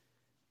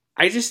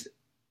 I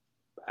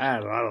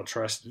don't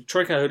trust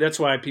Troy Calhoun. That's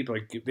why people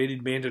they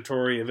need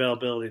mandatory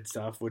availability and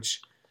stuff,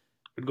 which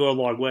would go a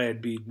long way.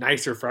 It'd be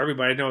nicer for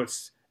everybody. I know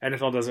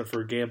NFL does it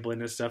for gambling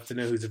and stuff to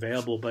know who's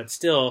available, but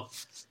still,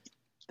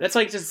 that's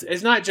like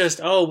it's not just,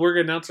 we're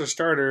going to announce our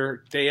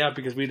starter day out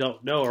because we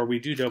don't know, or we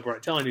do know, but we're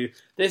not telling you.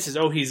 This is,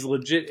 he's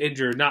legit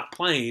injured, not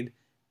playing,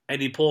 and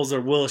he pulls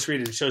a Willis Reed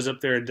and shows up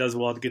there and does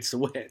well and gets the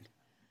win.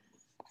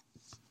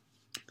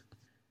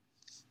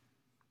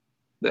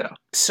 Yeah.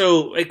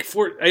 So, I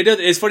know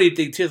it's funny to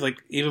think too,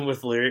 like, even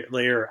with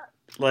Lair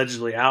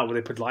allegedly out when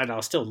they put the line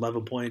out, still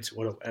 11 points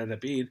what it ended up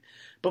being.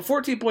 But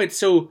 14 points.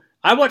 So,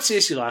 I watched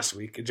CSU last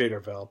week, and Jay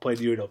Norvell played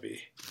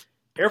UNLV.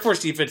 Air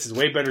Force defense is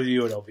way better than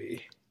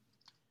UNLV.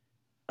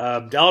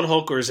 Dallin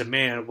Holker is a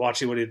man,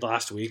 watching what he did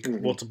last week,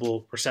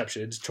 multiple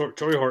receptions.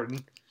 Torrey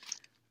Horton.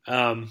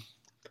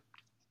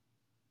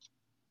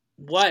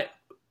 What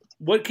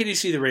can you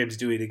see the Rams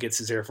doing against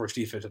this Air Force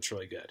defense that's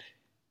really good?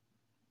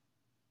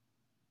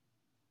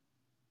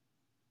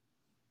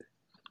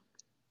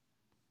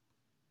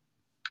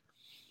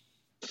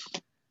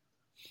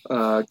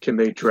 Can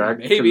they drag?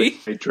 Maybe. Can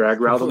they drag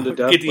route them to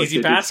death? Get the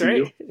easy pass,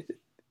 right?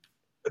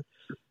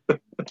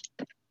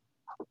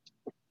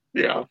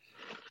 Yeah,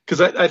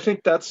 because I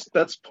think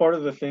that's part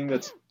of the thing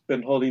that's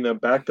been holding them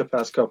back the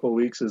past couple of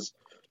weeks is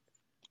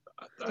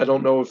I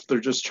don't know if they're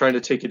just trying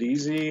to take it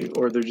easy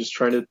or they're just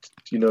trying to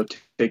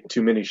take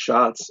too many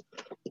shots.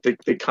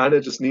 They kind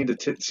of just need to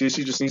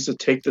CSU just needs to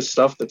take the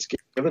stuff that's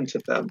given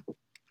to them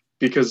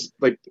because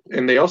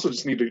and they also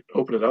just need to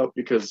open it up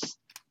because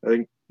I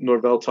think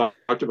Norvell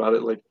talked about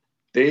it. Like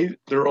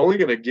they're only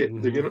going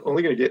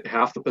to get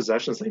half the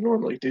possessions they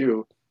normally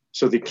do,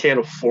 so they can't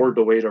afford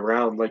to wait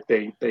around like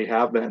they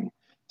have been.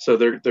 So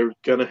they're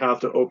going to have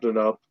to open it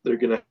up. They're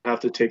going to have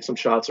to take some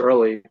shots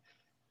early,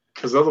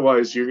 because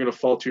otherwise you're going to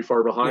fall too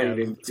far behind.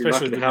 Yeah, and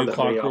especially with the new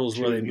clock rules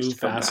where they move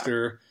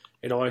faster.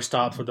 It always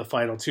stops with the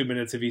final 2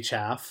 minutes of each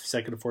half,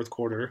 second and fourth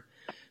quarter.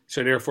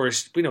 So in Air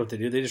Force, we know what they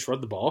do. They just run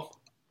the ball.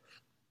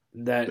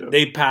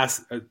 They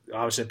pass,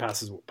 obviously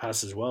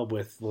passes well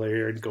with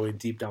Laird going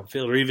deep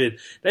downfield, or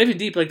not even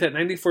deep, like that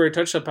 94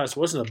 touchdown pass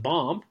wasn't a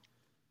bomb.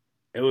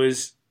 It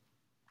was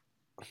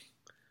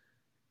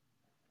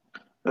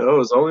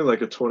only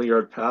like a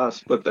 20-yard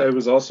pass, but it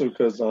was also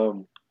because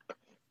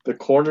the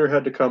corner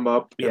had to come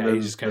up, and then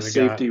the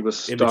safety was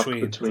stuck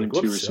between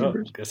two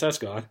receivers. Guess that's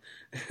gone.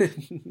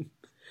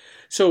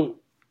 So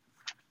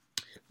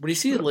when you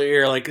see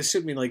Lair,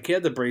 assuming he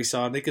had the brace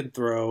on, they can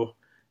throw.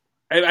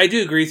 I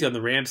do agree with you on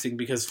the Rams thing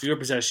because fewer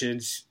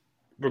possessions,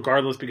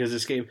 regardless, because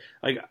this game,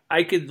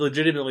 I could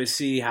legitimately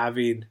see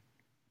having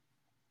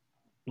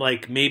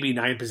maybe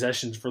 9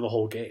 possessions for the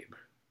whole game.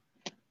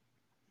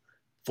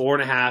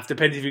 4.5,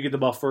 depending if you get the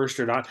ball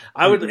first or not.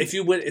 I would, if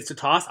it's a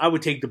toss, I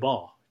would take the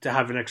ball to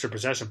have an extra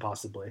possession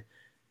possibly,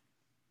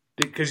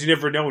 because you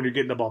never know when you're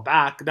getting the ball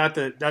back. Not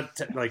air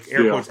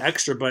quotes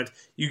extra, but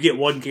you get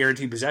one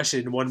guaranteed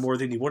possession, one more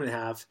than you wouldn't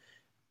have.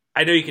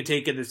 I know you can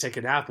take it in the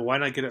second half, but why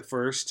not get it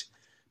first?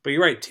 But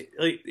you're right.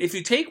 If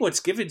you take what's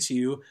given to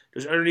you,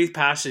 there's underneath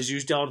passes.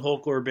 Use Dallin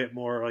Holker a bit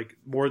more,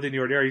 more than you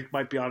ordinary. He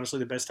might be honestly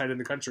the best tight end in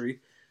the country.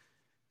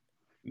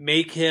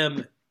 Make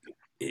him.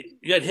 You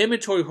got him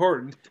and Torrey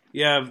Horton.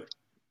 You have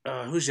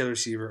who's the other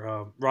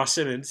receiver? Ross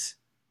Simmons.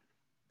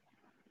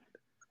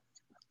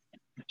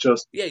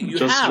 Just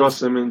Ross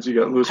Simmons. You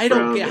got Lewis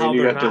Brown, and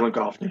you got Dylan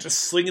Goffney.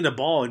 Just slinging the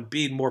ball and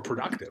being more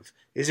productive.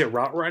 Is it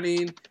route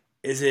running?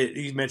 Is it,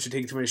 you mentioned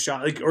taking too many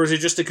shots, or is it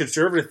just a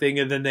conservative thing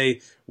and then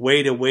they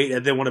wait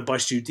and then want to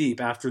bust you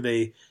deep after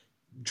they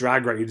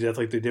drag route you to death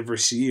like they did for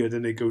CU, and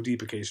then they go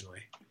deep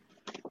occasionally?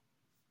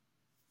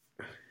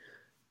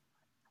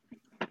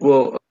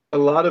 Well, a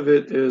lot of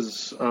it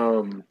is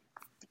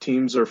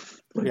teams are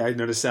I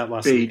noticed that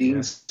last baiting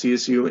week,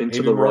 CSU into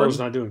Amy the Morrow's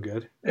run. Not doing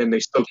good, and they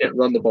still can't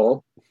run the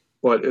ball.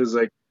 But is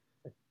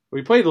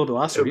we played a little bit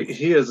last week.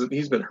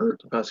 He's been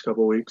hurt the past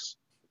couple of weeks.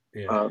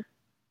 Yeah.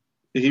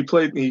 He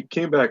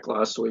came back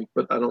last week,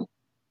 but I don't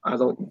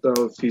know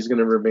if he's going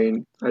to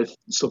remain. I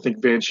still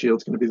think Van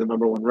Shield's going to be the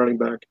number one running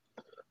back.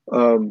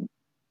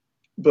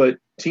 But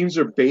teams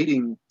are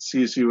baiting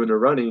CSU into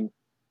running,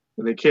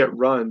 and they can't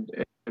run.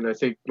 And I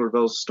think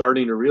Norvell's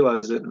starting to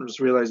realize it, and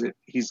just realize it.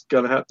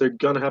 They're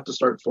gonna have to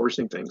start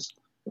forcing things.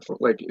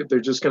 If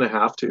they're just gonna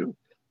have to,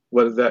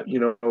 whether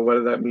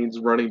that means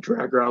running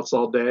drag routes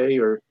all day,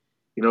 or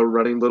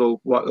running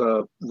little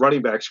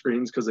running back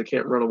screens because they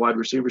can't run a wide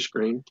receiver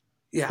screen.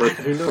 Yeah, but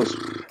who knows?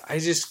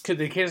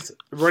 They can't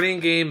running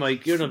game I'm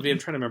trying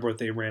to remember what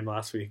they ran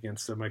last week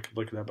against them. I could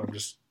look it up. I'm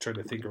just trying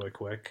to think really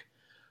quick.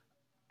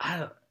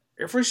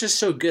 Air Force is just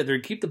so good. They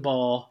keep the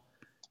ball.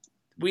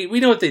 We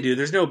know what they do.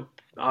 There's no,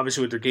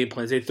 obviously, with their game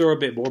plans. They throw a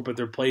bit more, but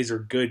their plays are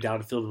good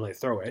downfield when they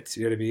throw it.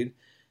 You know what I mean?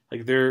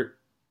 Like,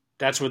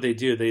 that's what they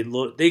do.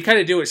 They kind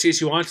of do what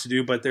CSU wants to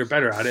do, but they're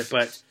better at it.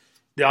 But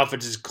the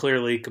offense is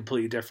clearly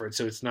completely different,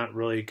 so it's not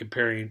really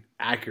comparing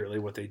accurately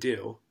what they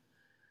do.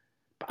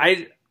 But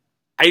I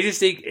just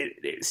think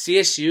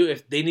CSU,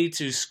 if they need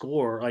to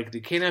score, like, they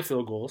can't have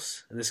field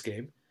goals in this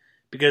game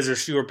because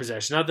there's fewer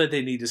possessions. Not that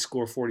they need to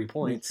score 40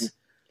 points,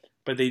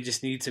 but they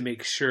just need to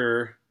make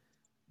sure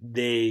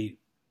they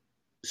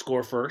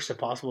score first, if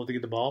possible, to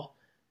get the ball,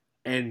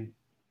 and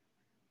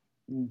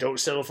don't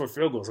settle for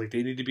field goals. Like,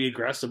 they need to be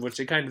aggressive, which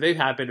they've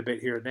happened a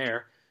bit here and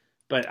there.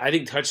 But I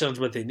think touchdowns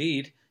what they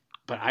need.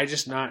 But I'm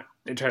just not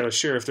entirely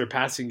sure if their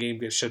passing game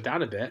gets shut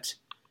down a bit.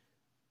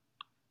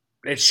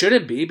 It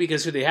shouldn't be,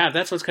 because who they have,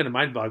 that's what's kind of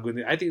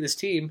mind-boggling. I think this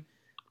team,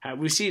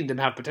 we've seen them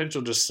have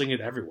potential to sling it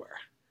everywhere.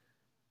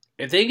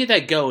 If they get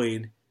that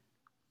going,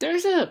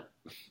 there's a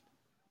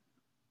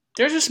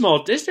chance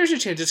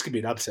this could be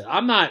an upset.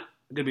 I'm not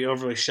going to be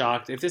overly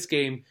shocked if this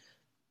game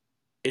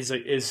is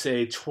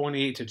say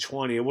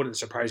 28-20. It wouldn't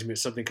surprise me if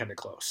something kind of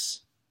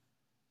close.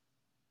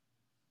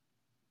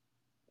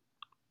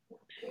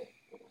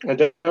 I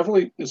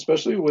definitely,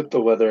 especially with the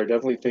weather, I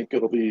definitely think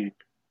it'll be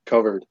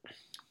covered.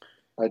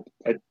 I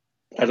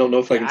don't know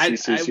if I can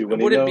see CSU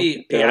winning. Wouldn't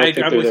be. Yeah,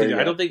 I'm with you.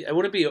 I don't think it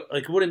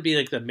wouldn't be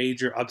like the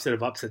major upset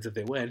of upsets if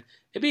they win.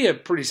 It'd be a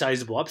pretty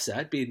sizable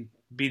upset, beating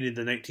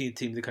the 19th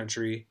team in the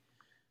country,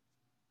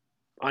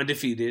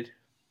 undefeated.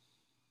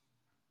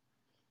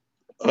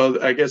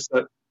 I guess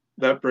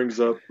that brings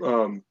up.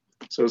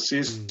 So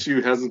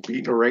CSU hasn't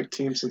beaten a ranked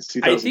team since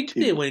 2010. I think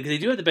they win because they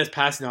do have the best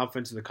passing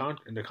offense in the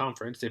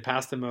conference. They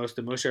pass the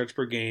most yards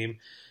per game.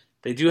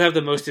 They do have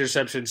the most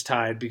interceptions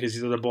tied because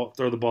you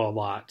throw the ball a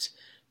lot.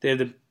 They have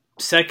the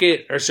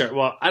second, I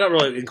don't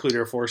really include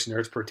Air Force in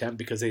yards per attempt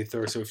because they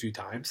throw so few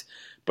times.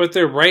 But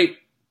they're right.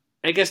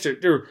 I guess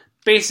they're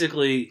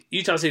basically,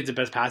 Utah State's the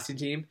best passing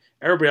team.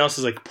 Everybody else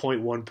is like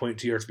 0.1,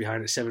 0.2 yards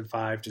behind at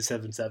 7.5 to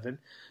 7.7.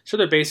 So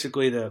they're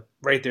basically the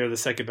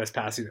second best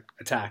passing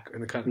attack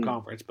in the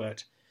conference.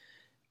 But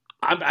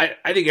I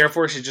think Air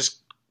Force is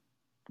just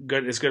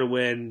good. Is going to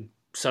win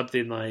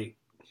something like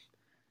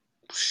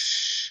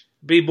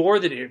be more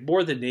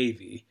than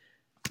Navy.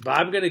 But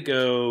I'm going to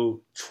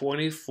go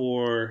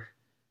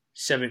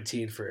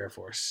 24-17 for Air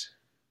Force.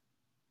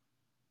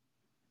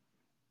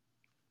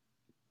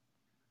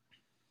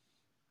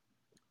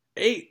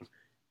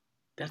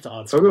 That's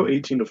odd. I'll go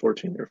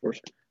 18-14 Air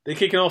Force. They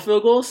kicking all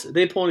field goals?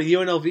 They pulling a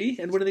UNLV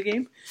and winning the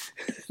game?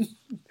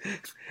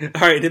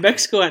 All right, New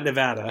Mexico at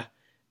Nevada.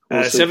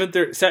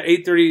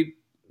 8:30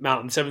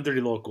 Mountain,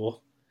 7:30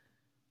 local.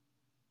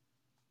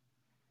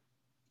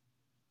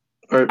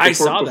 All right, I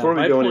saw before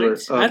that. we go anywhere,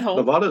 at home.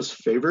 Nevada's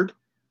favored.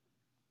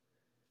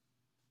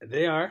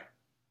 They are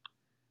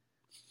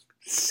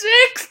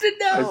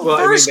 6-0. Well,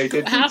 First they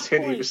did half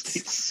San Diego points.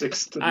 State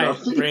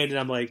 6-0. Brandon,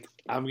 I'm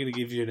going to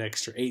give you an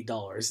extra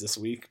 $8 this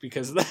week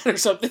because of that or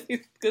something,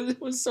 because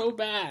it was so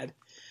bad.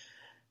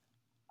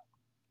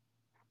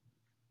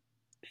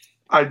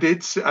 I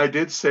did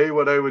say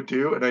what I would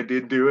do, and I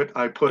did do it.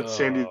 I put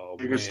San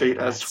Diego State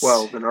as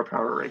 12 in our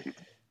power ranking.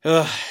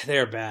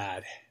 They're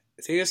bad.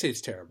 San Diego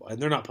State's terrible,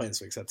 and they're not playing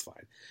this week, so that's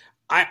fine.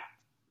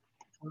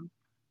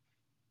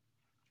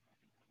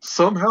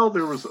 Somehow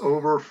there was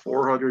over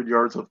 400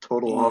 yards of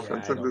total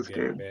offense in this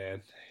game.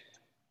 Man.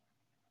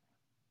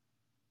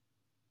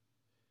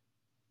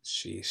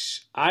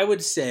 Sheesh. I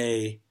would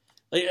say,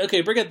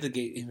 bring up the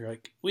game.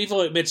 We've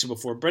mentioned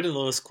before, Brendan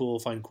Lewis, cool,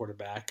 fine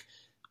quarterback.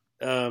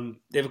 They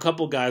have a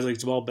couple guys like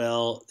Jamal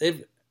Bell.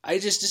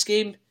 This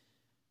game,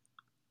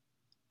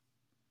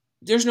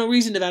 there's no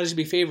reason Nevada should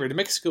be favored. New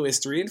Mexico is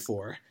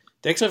 3-4.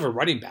 They actually have a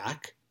running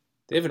back.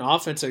 They have an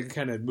offense that can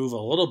kind of move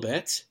a little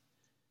bit.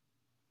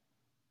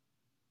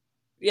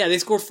 Yeah, they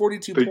scored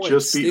 42 points.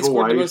 Just beat they scored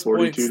Hawaii, the most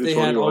points they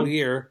had all 42-21.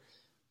 year.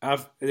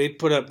 They've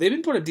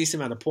been putting a decent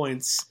amount of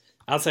points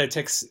outside of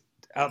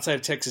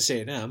Texas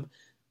A&M.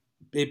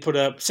 They put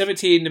up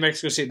 17. New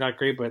Mexico State not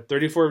great, but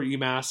 34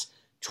 UMass,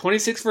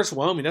 26 versus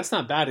Wyoming. That's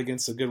not bad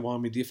against a good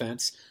Wyoming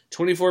defense.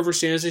 24 versus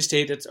San Jose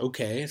State. That's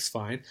okay. It's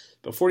fine.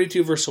 But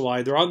 42 versus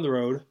Hawaii. They're on the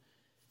road.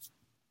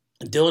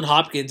 Dylan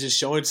Hopkins is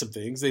showing some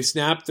things. They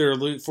snapped their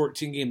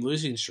 14-game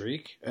losing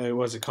streak. It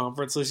was a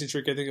conference losing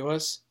streak, I think it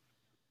was.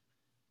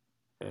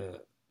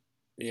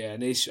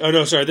 This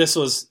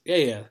was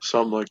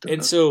something like that.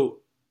 And so,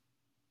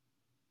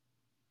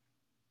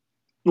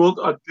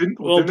 didn't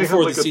they have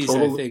before like the a season,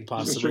 total I think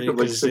possibly like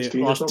because they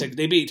 16 or something?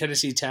 They beat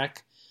Tennessee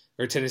Tech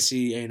or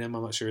Tennessee A&M. I'm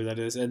not sure who that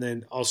is, and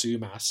then also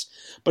UMass.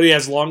 But he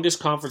has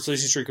longest conference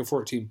losing streak of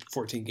 14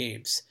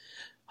 games.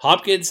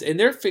 Hopkins, and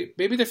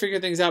maybe they're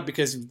figuring things out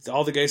because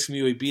all the guys from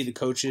UAB, the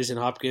coaches, and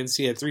Hopkins,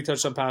 he had 3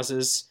 touchdown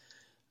passes.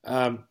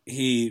 Let's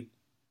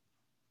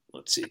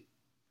see.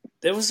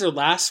 That was their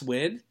last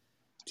win.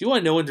 Do you want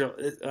to know when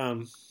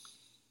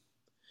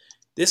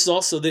this is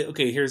also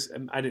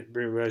I didn't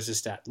realize this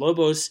stat.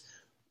 Lobos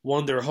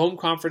won their home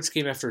conference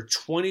game after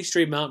 20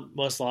 straight Mountain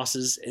West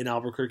losses in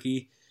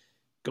Albuquerque.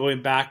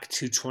 going back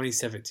to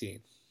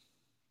 2017.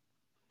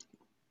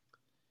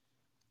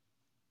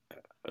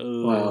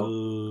 Wow.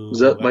 Was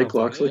that Mike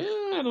Locksley?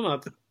 I don't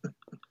know.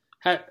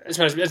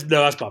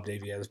 That's Bob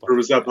Davie. Yeah, or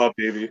was that Bob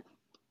Davie?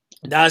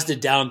 That's the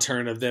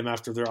downturn of them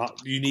after their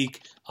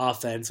unique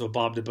offense with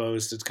Bob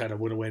DeBose that kind of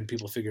went away and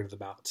people figured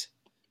them out.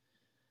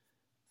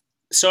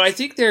 So I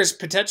think there's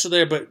potential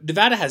there, but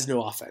Nevada has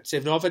no offense. They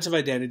have no offensive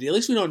identity. At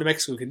least we know what New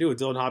Mexico can do with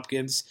Dylan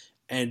Hopkins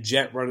and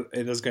Jet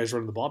and those guys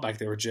running the ball back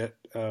there with Jet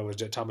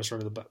Thomas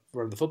running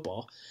the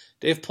football.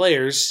 They have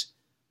players.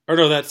 Or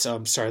no, that's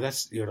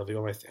that's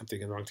UNLV. I'm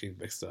thinking the wrong team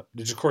mixed up.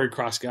 The Ja'Cory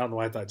Cross. I don't know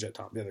why I thought Jet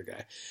Thomas, the other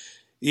guy.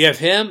 You have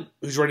him,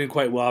 who's running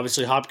quite well.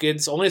 Obviously,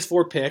 Hopkins only has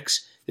 4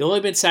 picks. They've only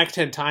been sacked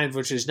 10 times,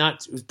 which is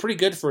pretty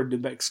good for a New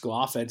Mexico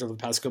offense over the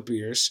past couple of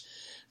years.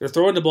 They're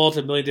throwing the ball to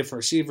a million different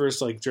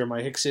receivers like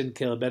Jeremiah Hickson,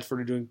 Caleb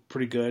Bedford are doing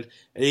pretty good,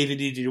 and even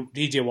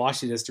DJ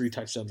Washington has 3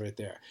 touchdowns right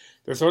there.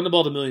 They're throwing the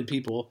ball to a million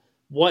people.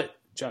 What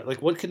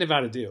can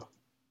Nevada do?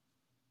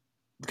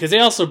 Because they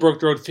also broke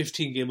their own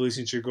 15-game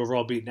losing streak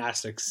overall, beating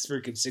Aztecs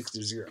freaking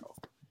 6-0.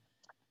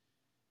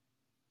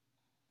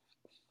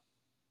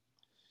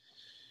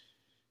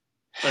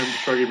 I'm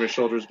shrugging my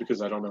shoulders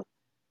because I don't know.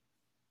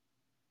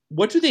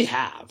 What do they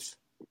have?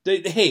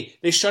 They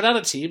shut out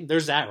a team.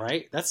 There's that,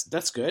 right?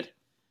 That's good.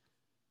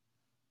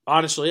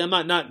 Honestly, I'm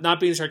not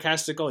being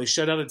sarcastic. They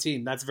shut out a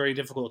team. That's very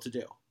difficult to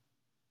do.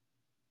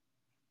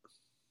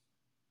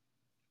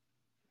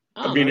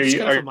 I mean, are you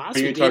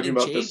talking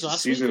about this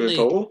season in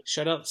total?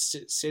 Shut out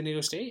San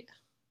Diego State?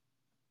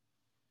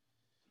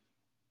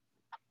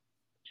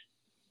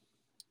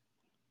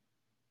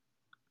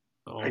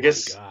 Oh, I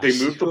guess they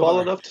moved the ball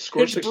enough to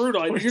score 6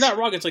 brutal. points. You're not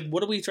wrong. It's like,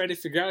 what are we trying to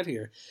figure out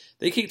here?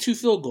 They kicked 2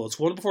 field goals,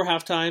 one before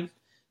halftime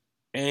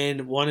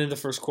and one in the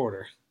first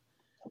quarter.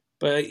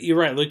 But you're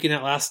right. Looking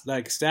at last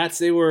stats,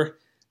 they were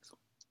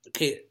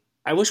okay.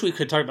 I wish we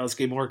could talk about this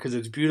game more because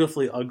it's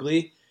beautifully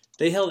ugly.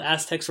 They held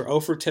Aztecs for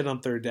 0 for 10 on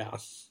third down.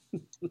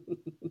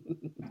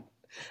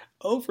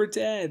 0 for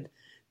 10.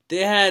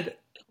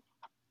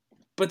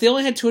 But they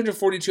only had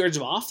 242 yards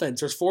of offense.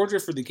 There's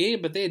 400 for the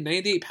game, but they had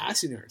 98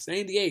 passing yards.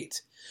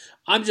 98.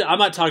 I'm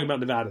not talking about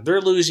Nevada.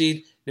 They're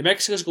losing. New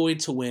Mexico's going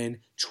to win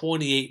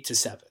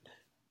 28-7.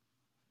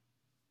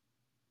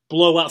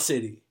 Blowout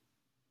city.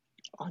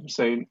 I'm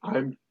saying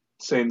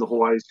the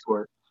Hawaii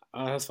score.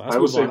 That's fine. I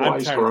would say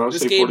Hawaii score. I would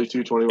say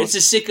 42-21. It's a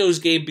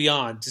sickos game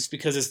beyond, just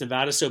because it's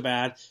Nevada so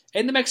bad.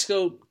 And New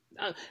Mexico,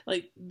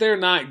 they're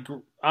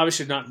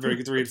obviously not very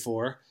good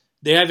 3-4.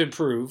 They have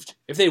improved.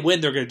 If they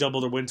win, they're going to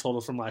double their win total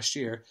from last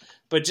year.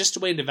 But just the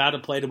way Nevada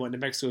played and what New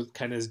Mexico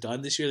kind of has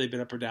done this year, they've been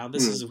up or down.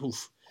 This is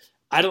oof.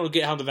 I don't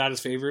get how Nevada's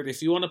favored.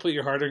 If you want to put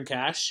your hard-earned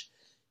cash,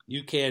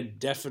 you can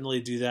definitely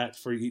do that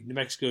for New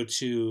Mexico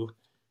to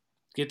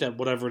get that,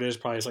 whatever it is,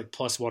 probably it's like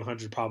plus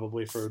 100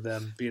 probably for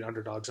them being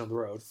underdogs on the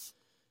road.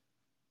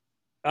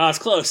 It's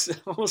close.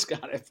 Almost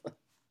got it.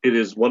 It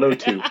is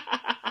 102.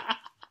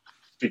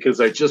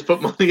 Because I just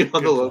put money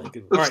on the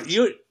Lobos. All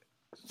right,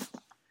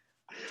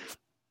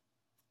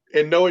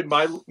 and knowing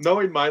my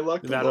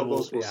luck, the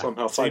Lobos will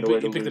somehow find a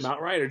way to lose. You picked them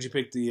outright, or did you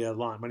pick the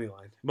money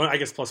line? I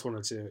guess plus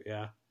 102,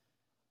 yeah.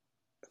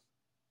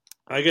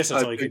 I guess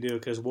that's all you can do,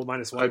 because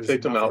minus 1 I is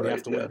picked them outright, you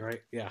have to win,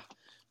 right? Yeah.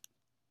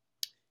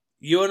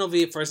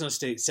 UNLV at Fresno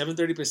State,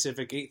 7:30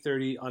 Pacific,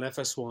 8:30 on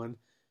FS1.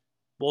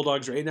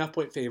 Bulldogs are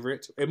 8.5-point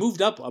favorite. It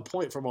moved up a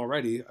point from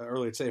already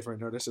earlier today, for I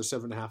noticed. So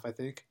 7.5, I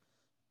think.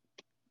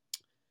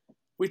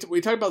 We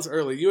talked about this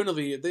earlier.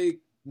 UNLV, they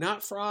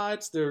not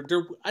frauds.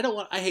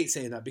 I hate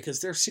saying that because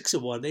they're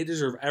 6-1. They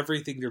deserve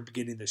everything they're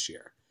beginning this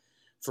year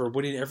for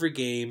winning every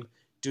game,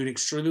 doing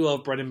extremely well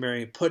with Brendan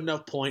Marion, putting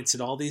up points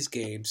in all these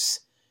games.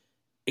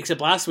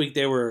 Except last week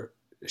they were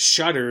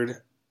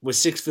shuttered with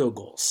 6 field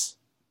goals.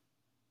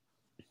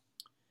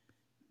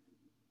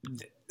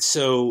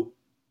 So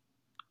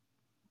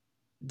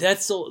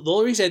that's the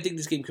only reason I think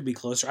this game could be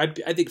closer.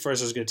 I think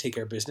Fresno's going to take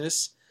care of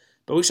business.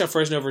 But we saw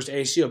Fresno versus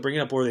ASU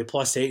bringing up where they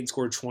plus 8 and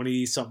scored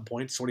 20-something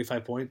points,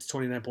 25 points,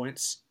 29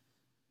 points.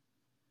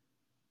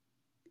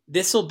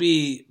 This will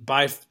be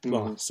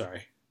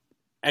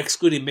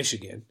excluding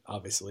Michigan,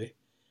 obviously,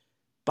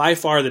 by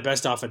far the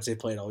best offense they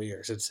played all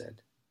year, since then.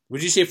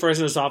 Would you say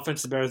Fresno's offense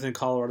is better than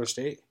Colorado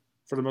State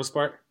for the most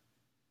part?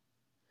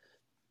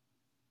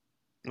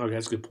 Okay,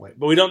 that's a good point.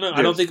 But we don't know.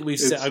 I don't think we've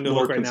said. I'm going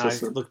to look right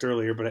consistent. Now. I looked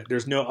earlier, but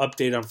there's no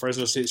update on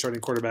Fresno State starting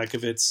quarterback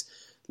if it's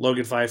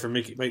Logan Fife or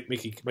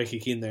Mickey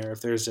Keene there,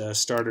 if there's a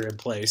starter in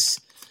place.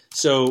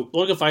 So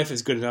Logan Fife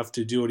is good enough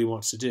to do what he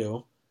wants to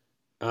do.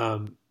 I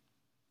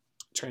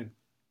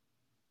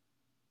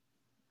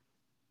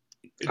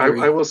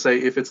will say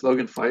if it's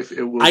Logan Fife,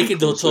 it will. I can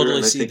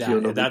totally see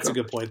that. That's a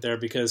good point there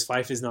because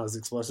Fife is not as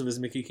explosive as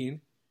Mikey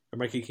Keene,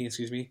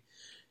 excuse me.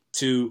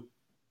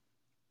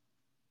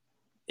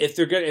 If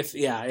they're good, it's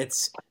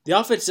the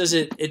offense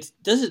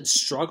doesn't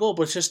struggle,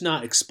 but it's just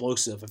not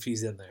explosive if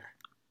he's in there.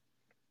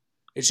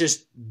 It's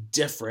just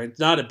different,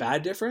 not a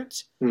bad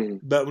difference.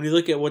 But when you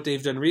look at what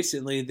they've done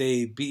recently,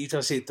 they beat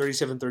Utah State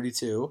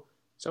 37-32,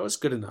 so it's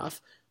good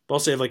enough. But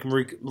also have like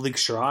Malik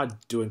Sherrod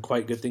doing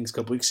quite good things a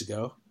couple weeks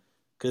ago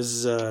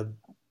because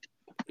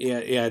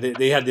Yeah,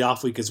 they had the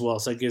off week as well,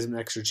 so that gives them an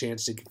extra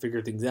chance to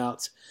figure things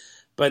out.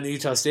 But in the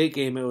Utah State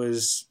game, it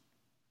was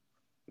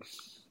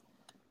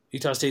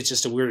Utah State's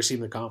just a weirder team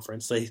in the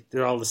conference.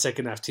 They're all the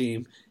second half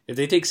team. If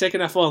they take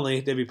second half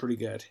only, they'd be pretty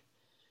good.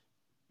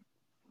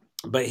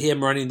 But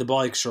him running the ball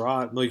like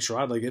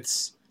Sherrod,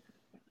 it's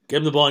give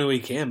him the ball any way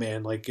you can,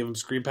 man. Like give him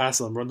screen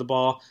pass, let him run the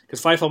ball. Because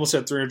Fife almost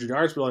had 300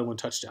 yards, but only 1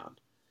 touchdown.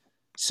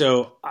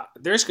 So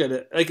there's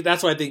good. Like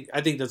that's why I think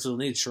that's what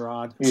they need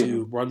Sherrod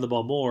to run the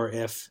ball more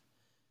if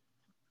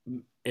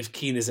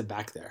Keene isn't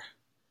back there.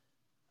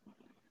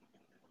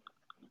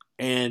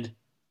 And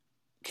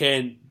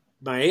can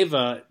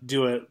Maeva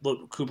do it?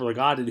 Look, Cooper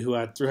Leggett, who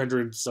had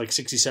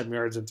 367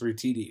 yards and 3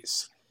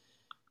 TDs.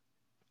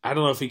 I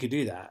don't know if he could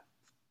do that.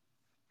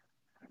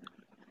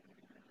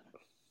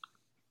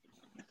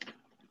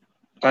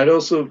 I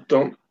don't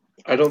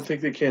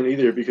think they can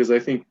either because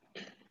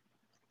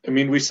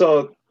we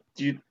saw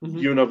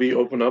UNLV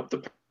open up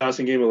the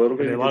passing game a little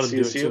bit against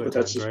CSU, but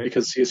that's just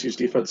because CSU's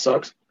defense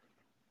sucks.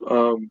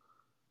 But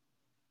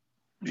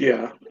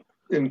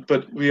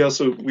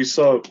we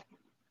saw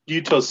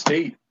Utah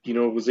State,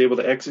 was able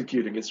to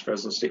execute against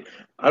Fresno State.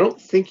 I don't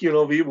think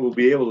UNLV will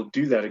be able to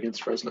do that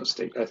against Fresno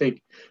State. I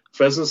think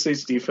Fresno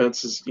State's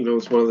defense is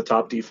one of the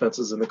top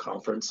defenses in the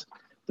conference.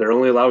 They're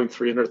only allowing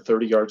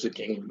 330 yards a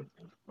game.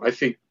 I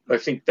think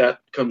that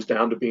comes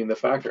down to being the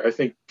factor. I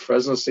think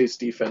Fresno State's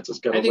defense is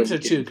going to win. I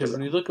think so too, because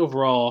when you look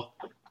overall,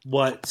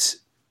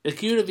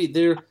 UNLV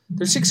they're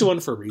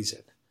 6-1 for a reason,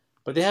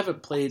 but they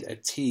haven't played a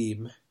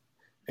team.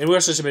 And we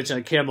also should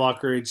mention Cam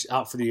Lockridge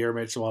out for the year,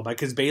 mentioned a while back.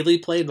 Because Bailey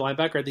played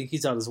linebacker, I think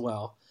he's out as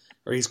well,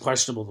 or he's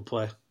questionable to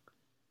play.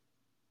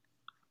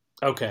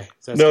 Okay,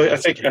 so I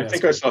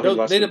think I saw him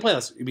last. They didn't play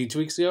last. You mean 2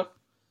 weeks ago?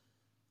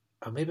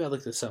 Maybe I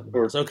looked this up.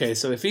 Okay,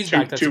 so if he's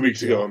back, that's 2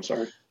 weeks ago. I'm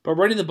sorry, but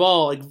running the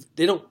ball,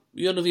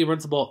 UNLV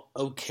runs the ball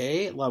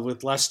okay,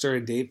 with Lester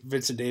and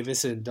Vincent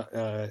Davis and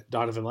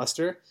Donovan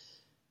Lester,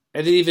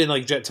 and then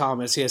even Jet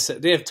Thomas.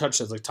 They have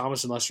touchdowns like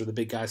Thomas and Lester, the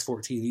big guys,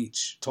 14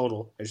 each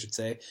total, I should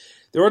say.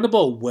 They run the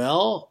ball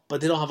well,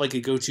 but they don't have a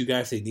go-to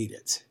guy if they need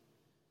it.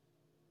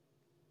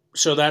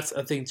 So that's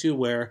a thing too,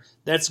 where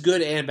that's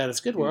good and bad. It's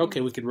good where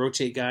we can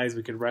rotate guys,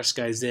 we can rush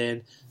guys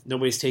in.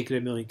 Nobody's taking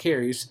a million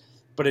carries.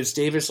 But it's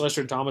Davis, Lester,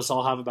 and Thomas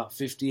all have about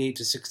 58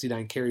 to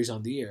 69 carries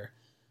on the year.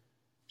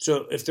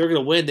 So if they're going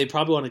to win, they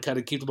probably want to kind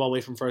of keep the ball away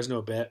from Fresno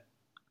a bit.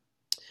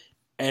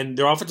 And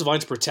their offensive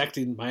line's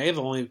protecting. Miami have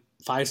only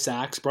 5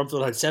 sacks.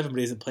 Brumfield had 7, but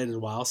he hasn't played in a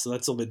while, so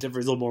that's a little bit different.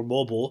 He's a little more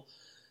mobile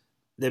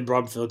than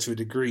Brumfield to a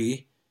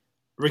degree.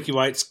 Ricky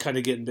White's kind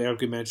of getting there,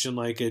 like we mentioned,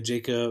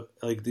 Jacob,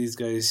 these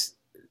guys,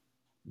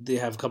 they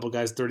have a couple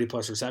guys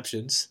 30-plus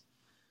receptions.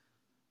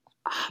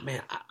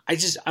 Man,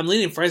 I'm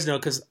leaning Fresno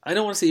because I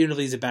don't want to say UNLV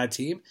is a bad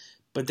team,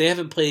 but they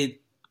haven't played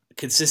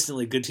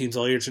consistently good teams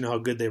all year to know how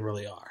good they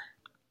really are.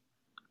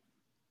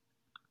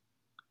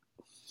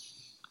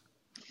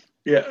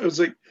 Yeah, it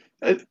was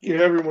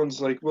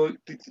everyone's well,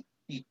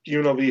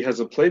 UNLV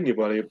hasn't played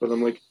anybody, but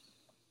I'm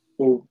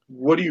well,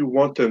 what do you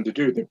want them to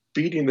do? They're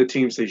beating the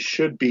teams they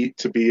should beat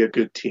to be a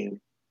good team.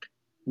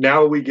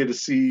 Now we get to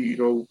see,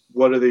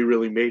 what are they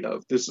really made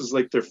of? This is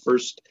their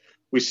first.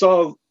 We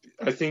saw,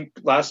 I think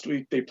last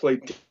week they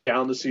played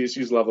down to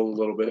CSU's level a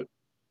little bit.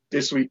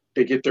 This week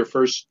they get their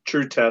first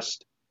true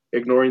test,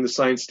 ignoring the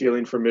sign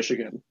stealing from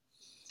Michigan.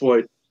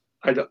 Boy,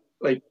 I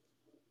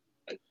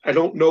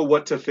don't know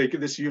what to think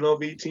of this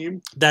UNLV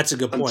team. That's a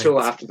good point. Until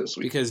after this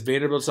week. Because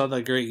Vanderbilt's not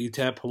that great.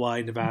 UTEP,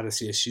 Hawaii, Nevada,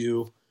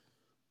 CSU.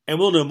 And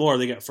we'll know more.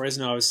 They got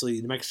Fresno, obviously.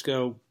 New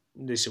Mexico,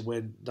 they should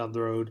win down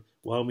the road.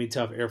 Wyoming,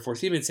 tough. Air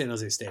Force, even San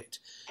Jose State.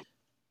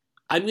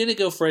 I'm going to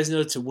go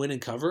Fresno to win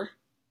and cover.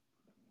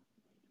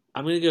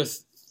 I'm going to go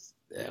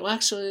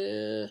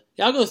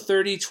I'll go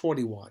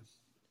 30-21.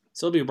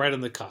 So it'll be right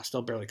on the cusp.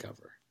 They'll barely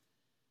cover.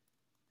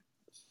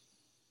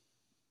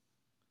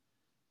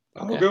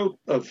 I'll go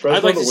Fresno.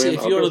 I'd like to see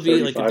if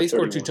if they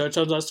scored 2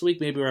 touchdowns last week,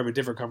 maybe we'll have a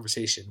different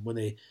conversation when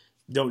they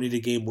don't need a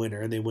game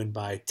winner and they win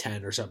by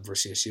 10 or something for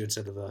CSU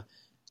instead of a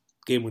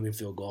game-winning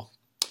field goal.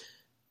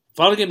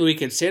 Final game of the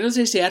weekend: San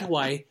Jose State at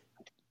Hawaii.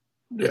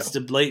 It's the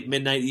late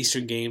midnight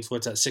Eastern games.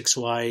 What's that? 6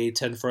 Hawaii,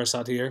 10 for us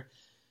out here.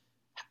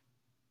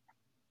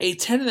 A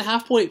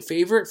 10.5-point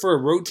favorite for a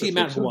road team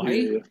at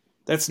Hawaii.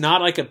 That's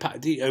not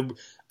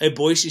a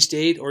Boise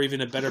State or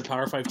even a better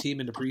Power 5 team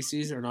in the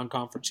preseason or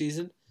non-conference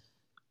season.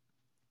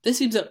 This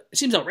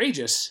seems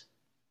outrageous.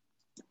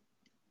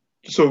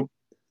 So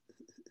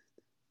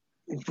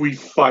we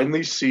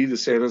finally see the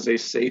San Jose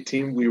State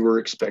team we were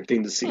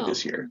expecting to see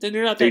this year. Then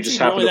you're not they that just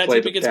team. happen to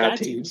play the bad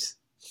teams.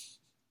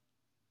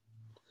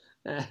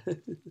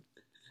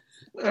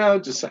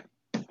 Just saying.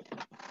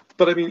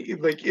 But I mean,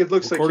 it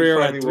looks like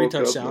Cordero had 3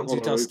 touchdowns.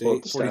 Utah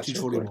State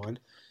 42-21.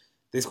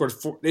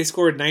 They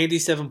scored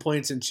 97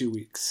 points in 2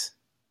 weeks.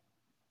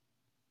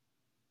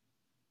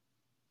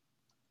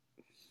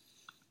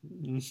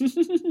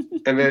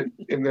 and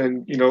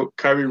then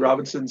Kyrie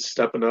Robinson's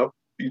stepping up.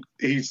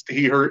 He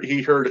heard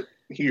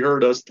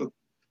us.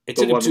 It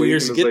took him 2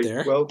 years to get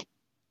there. Well,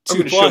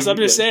 2+. I'm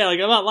just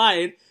saying, I'm not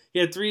lying. He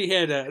had 3. He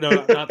had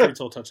not 3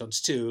 total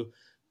touchdowns. 2.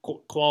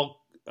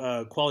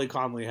 Quali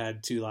Conley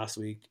had two last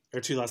time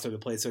to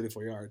play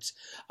 34 yards.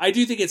 I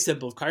do think it's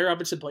simple. If Kyrie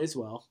Robinson plays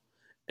well,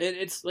 and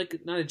it's like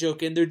not a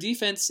joke, and their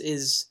defense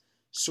is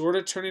sort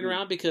of turning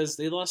around because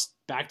they lost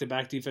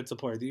back-to-back defensive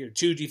player of the year.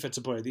 2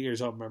 defensive player of the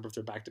years. I don't remember if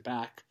they're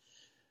back-to-back.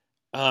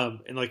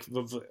 And like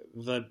what's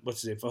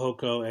his name?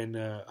 Fehoko and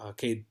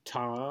Cade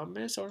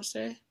Thomas, I want to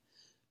say.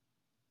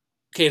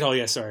 Cade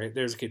Hall, sorry.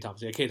 There's a Cade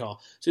Thomas. Yeah, Cade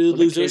Hall. So you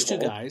lose those two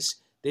guys.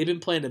 They've been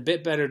playing a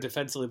bit better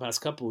defensively the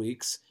past couple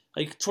weeks.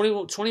 Like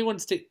 21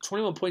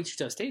 points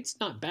Utah State's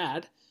not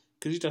bad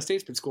because Utah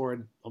State's been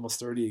scoring almost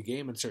 30 a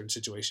game in certain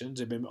situations.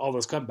 They've been all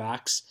those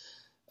comebacks.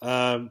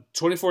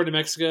 24 New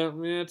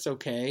Mexico, it's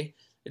okay.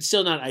 It's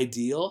still not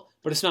ideal,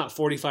 but it's not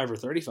 45 or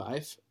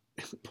 35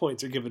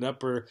 points are given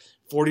up, or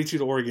 42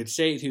 to Oregon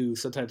State, who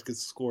sometimes can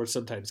score,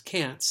 sometimes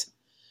can't.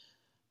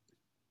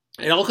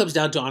 It all comes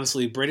down to,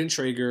 honestly, Braden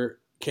Traeger,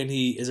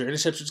 is there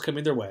interceptions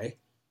coming their way,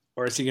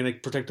 or is he going to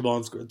protect the ball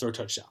and throw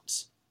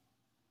touchdowns?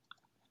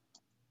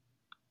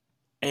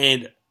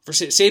 And for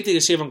same thing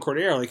as Chevan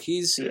Cordeiro, like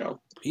he's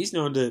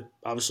known to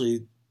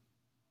obviously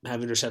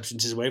have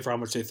interceptions his way for how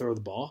much they throw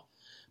the ball.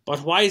 But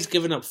Hawaii's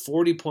given up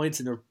 40 points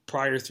in their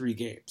prior 3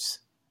 games.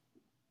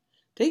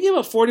 They gave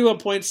up 41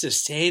 points to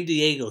San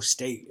Diego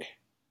State.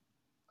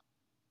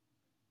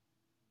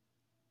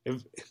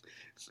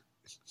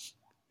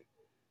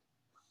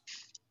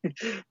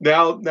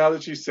 Now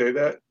that you say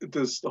that,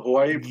 does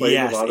Hawaii play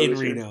a lot of in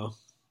Reno?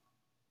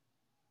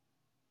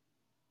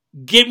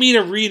 Get me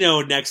to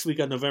Reno next week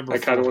on November 4th. I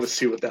kind of want to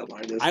see what that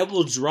line is. I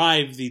will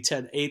drive the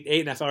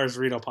 8.5 hours to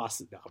Reno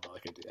Pasta. No, I'm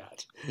not going to do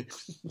that.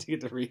 To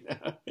get to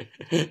Reno.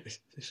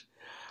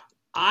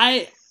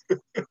 I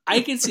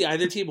can see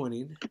either team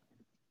winning.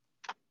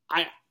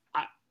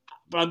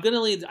 But I'm going to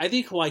lean. I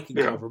think Hawaii can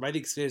cover, but I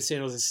think San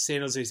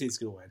Jose State's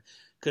going to win.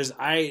 Because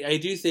I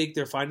do think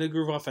they're finding a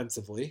groove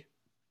offensively.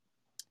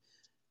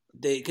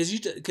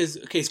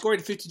 Scoring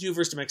 52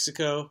 versus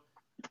Mexico,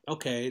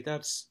 okay,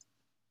 that's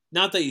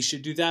not that you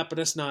should do that, but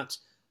that's not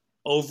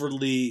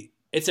overly.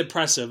 It's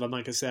impressive. I'm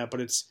not gonna say that,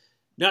 but it's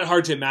not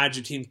hard to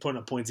imagine teams putting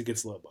up points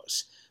against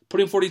Lobos.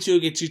 Putting 42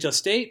 against Utah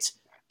State,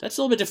 that's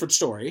a little bit different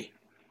story,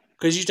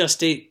 because Utah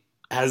State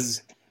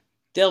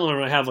they don't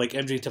really have like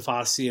MJ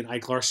Tafasi and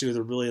Ike Larson, who are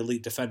the really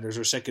elite defenders,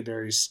 or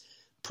secondaries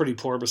pretty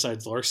poor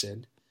besides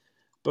Larson.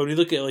 But when you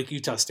look at like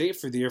Utah State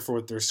for the year for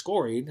what they're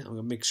scoring, I'm going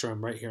to make sure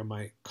I'm right here on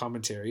my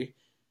commentary.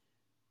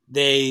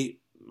 I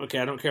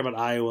don't care about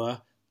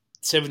Iowa.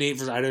 78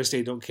 versus Idaho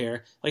State, don't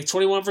care. Like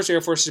 21 versus Air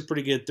Force is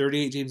pretty good.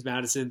 38 James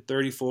Madison,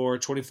 44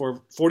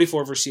 versus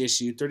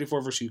CSU,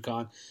 34 versus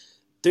UConn.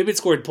 They've been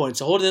scoring points.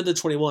 So holding them to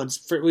 21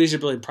 is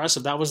reasonably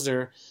impressive. That was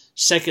their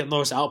second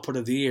lowest output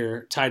of the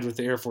year, tied with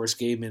the Air Force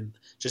game, and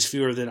just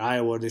fewer than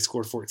Iowa. They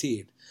scored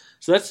 14.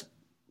 So that's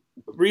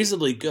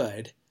reasonably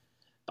good.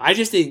 I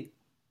just think,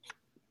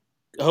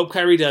 I hope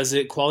Kyrie does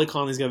it. Quali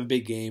Conley's going to have a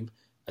big game.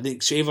 I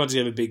think Chevan's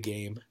going to have a big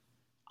game.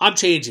 I'm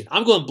changing.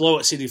 I'm going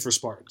Blowout City for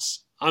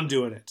Spartans. I'm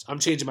doing it. I'm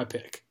changing my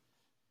pick.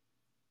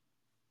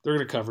 They're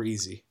going to cover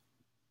easy.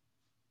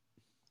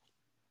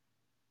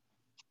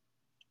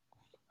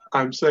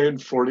 I'm saying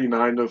 40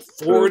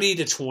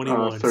 to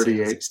 21.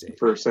 38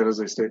 for San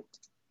Jose State.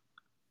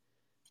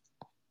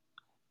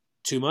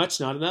 Too much?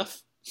 Not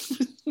enough?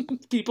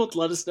 People,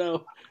 let us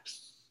know.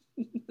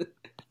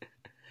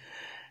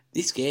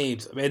 These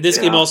games. This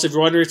game also, if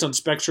you're wondering, it's on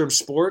Spectrum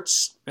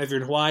Sports if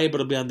you're in Hawaii, but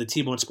it'll be on the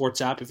T1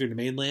 Sports app if you're in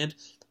the mainland.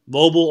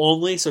 Mobile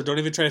only, so don't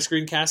even try to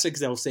screencast it,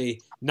 because that will say,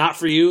 not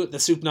for you, the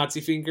Soup Nazi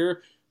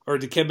finger, or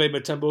Dikembe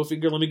Mutombo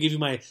finger. Let me give you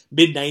my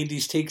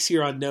mid-90s takes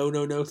here on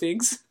no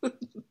things.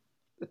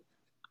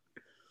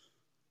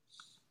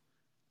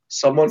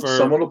 Someone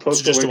will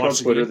post a link on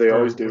Twitter. They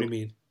always do. What do you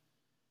mean?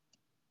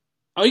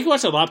 Oh, you can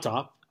watch it on a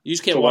laptop. You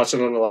just can't watch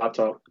it on a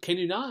laptop. Can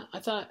you not? I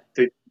thought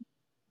they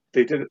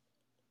did it.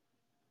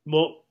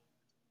 Well,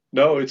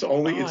 no, it's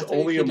only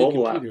a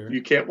mobile app.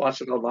 You can't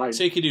watch it online.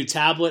 So you can do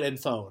tablet and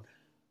phone.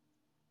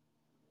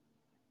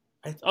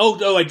 I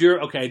do.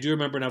 Okay, I do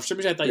remember now. For some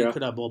reason, I thought you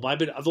could have both. But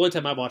the only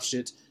time I watched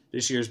it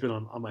this year has been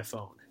on my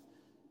phone.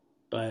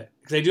 But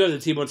because I do have the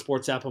T1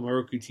 Sports app on my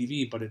Roku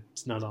TV, but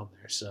it's not on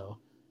there. So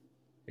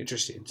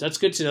interesting. So that's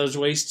good to know. There's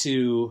ways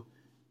to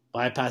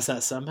bypass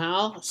that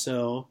somehow.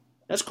 So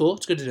that's cool.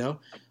 It's good to know.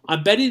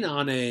 I'm betting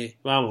on I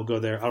won't go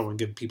there. I don't want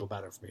to give people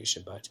bad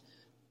information, but.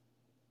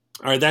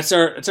 All right, that's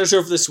our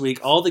show for this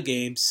week. All the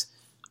games,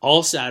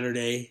 all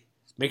Saturday.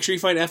 Make sure you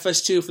find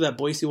FS2 for that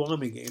Boise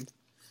Wyoming game.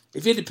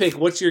 If you had to pick,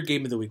 what's your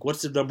game of the week?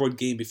 What's the number one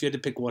game? If you had to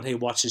pick one, hey,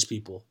 watch this,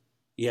 people.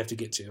 You have to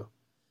get to.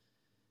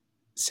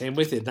 Same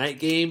with it. Night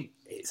game,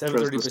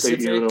 7:30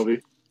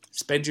 Pacific.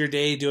 Spend your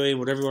day doing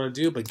whatever you want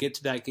to do, but get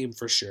to that game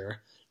for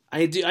sure. I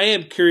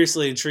am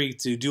curiously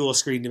intrigued to dual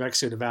screen New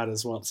Mexico, Nevada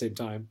as well at the same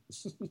time.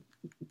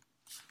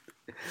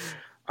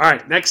 All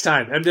right, next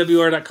time,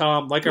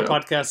 MWR.com. Like our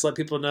podcast. Let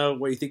people know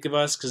what you think of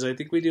us, because I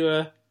think we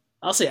do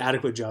I'll say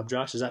adequate job,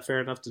 Josh. Is that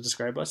fair enough to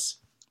describe us?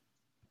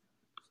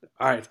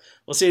 All right.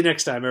 We'll see you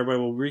next time, everybody.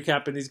 We'll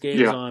recap in these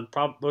games on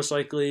most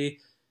likely,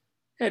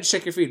 just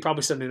check your feed,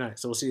 probably Sunday night.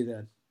 So we'll see you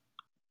then.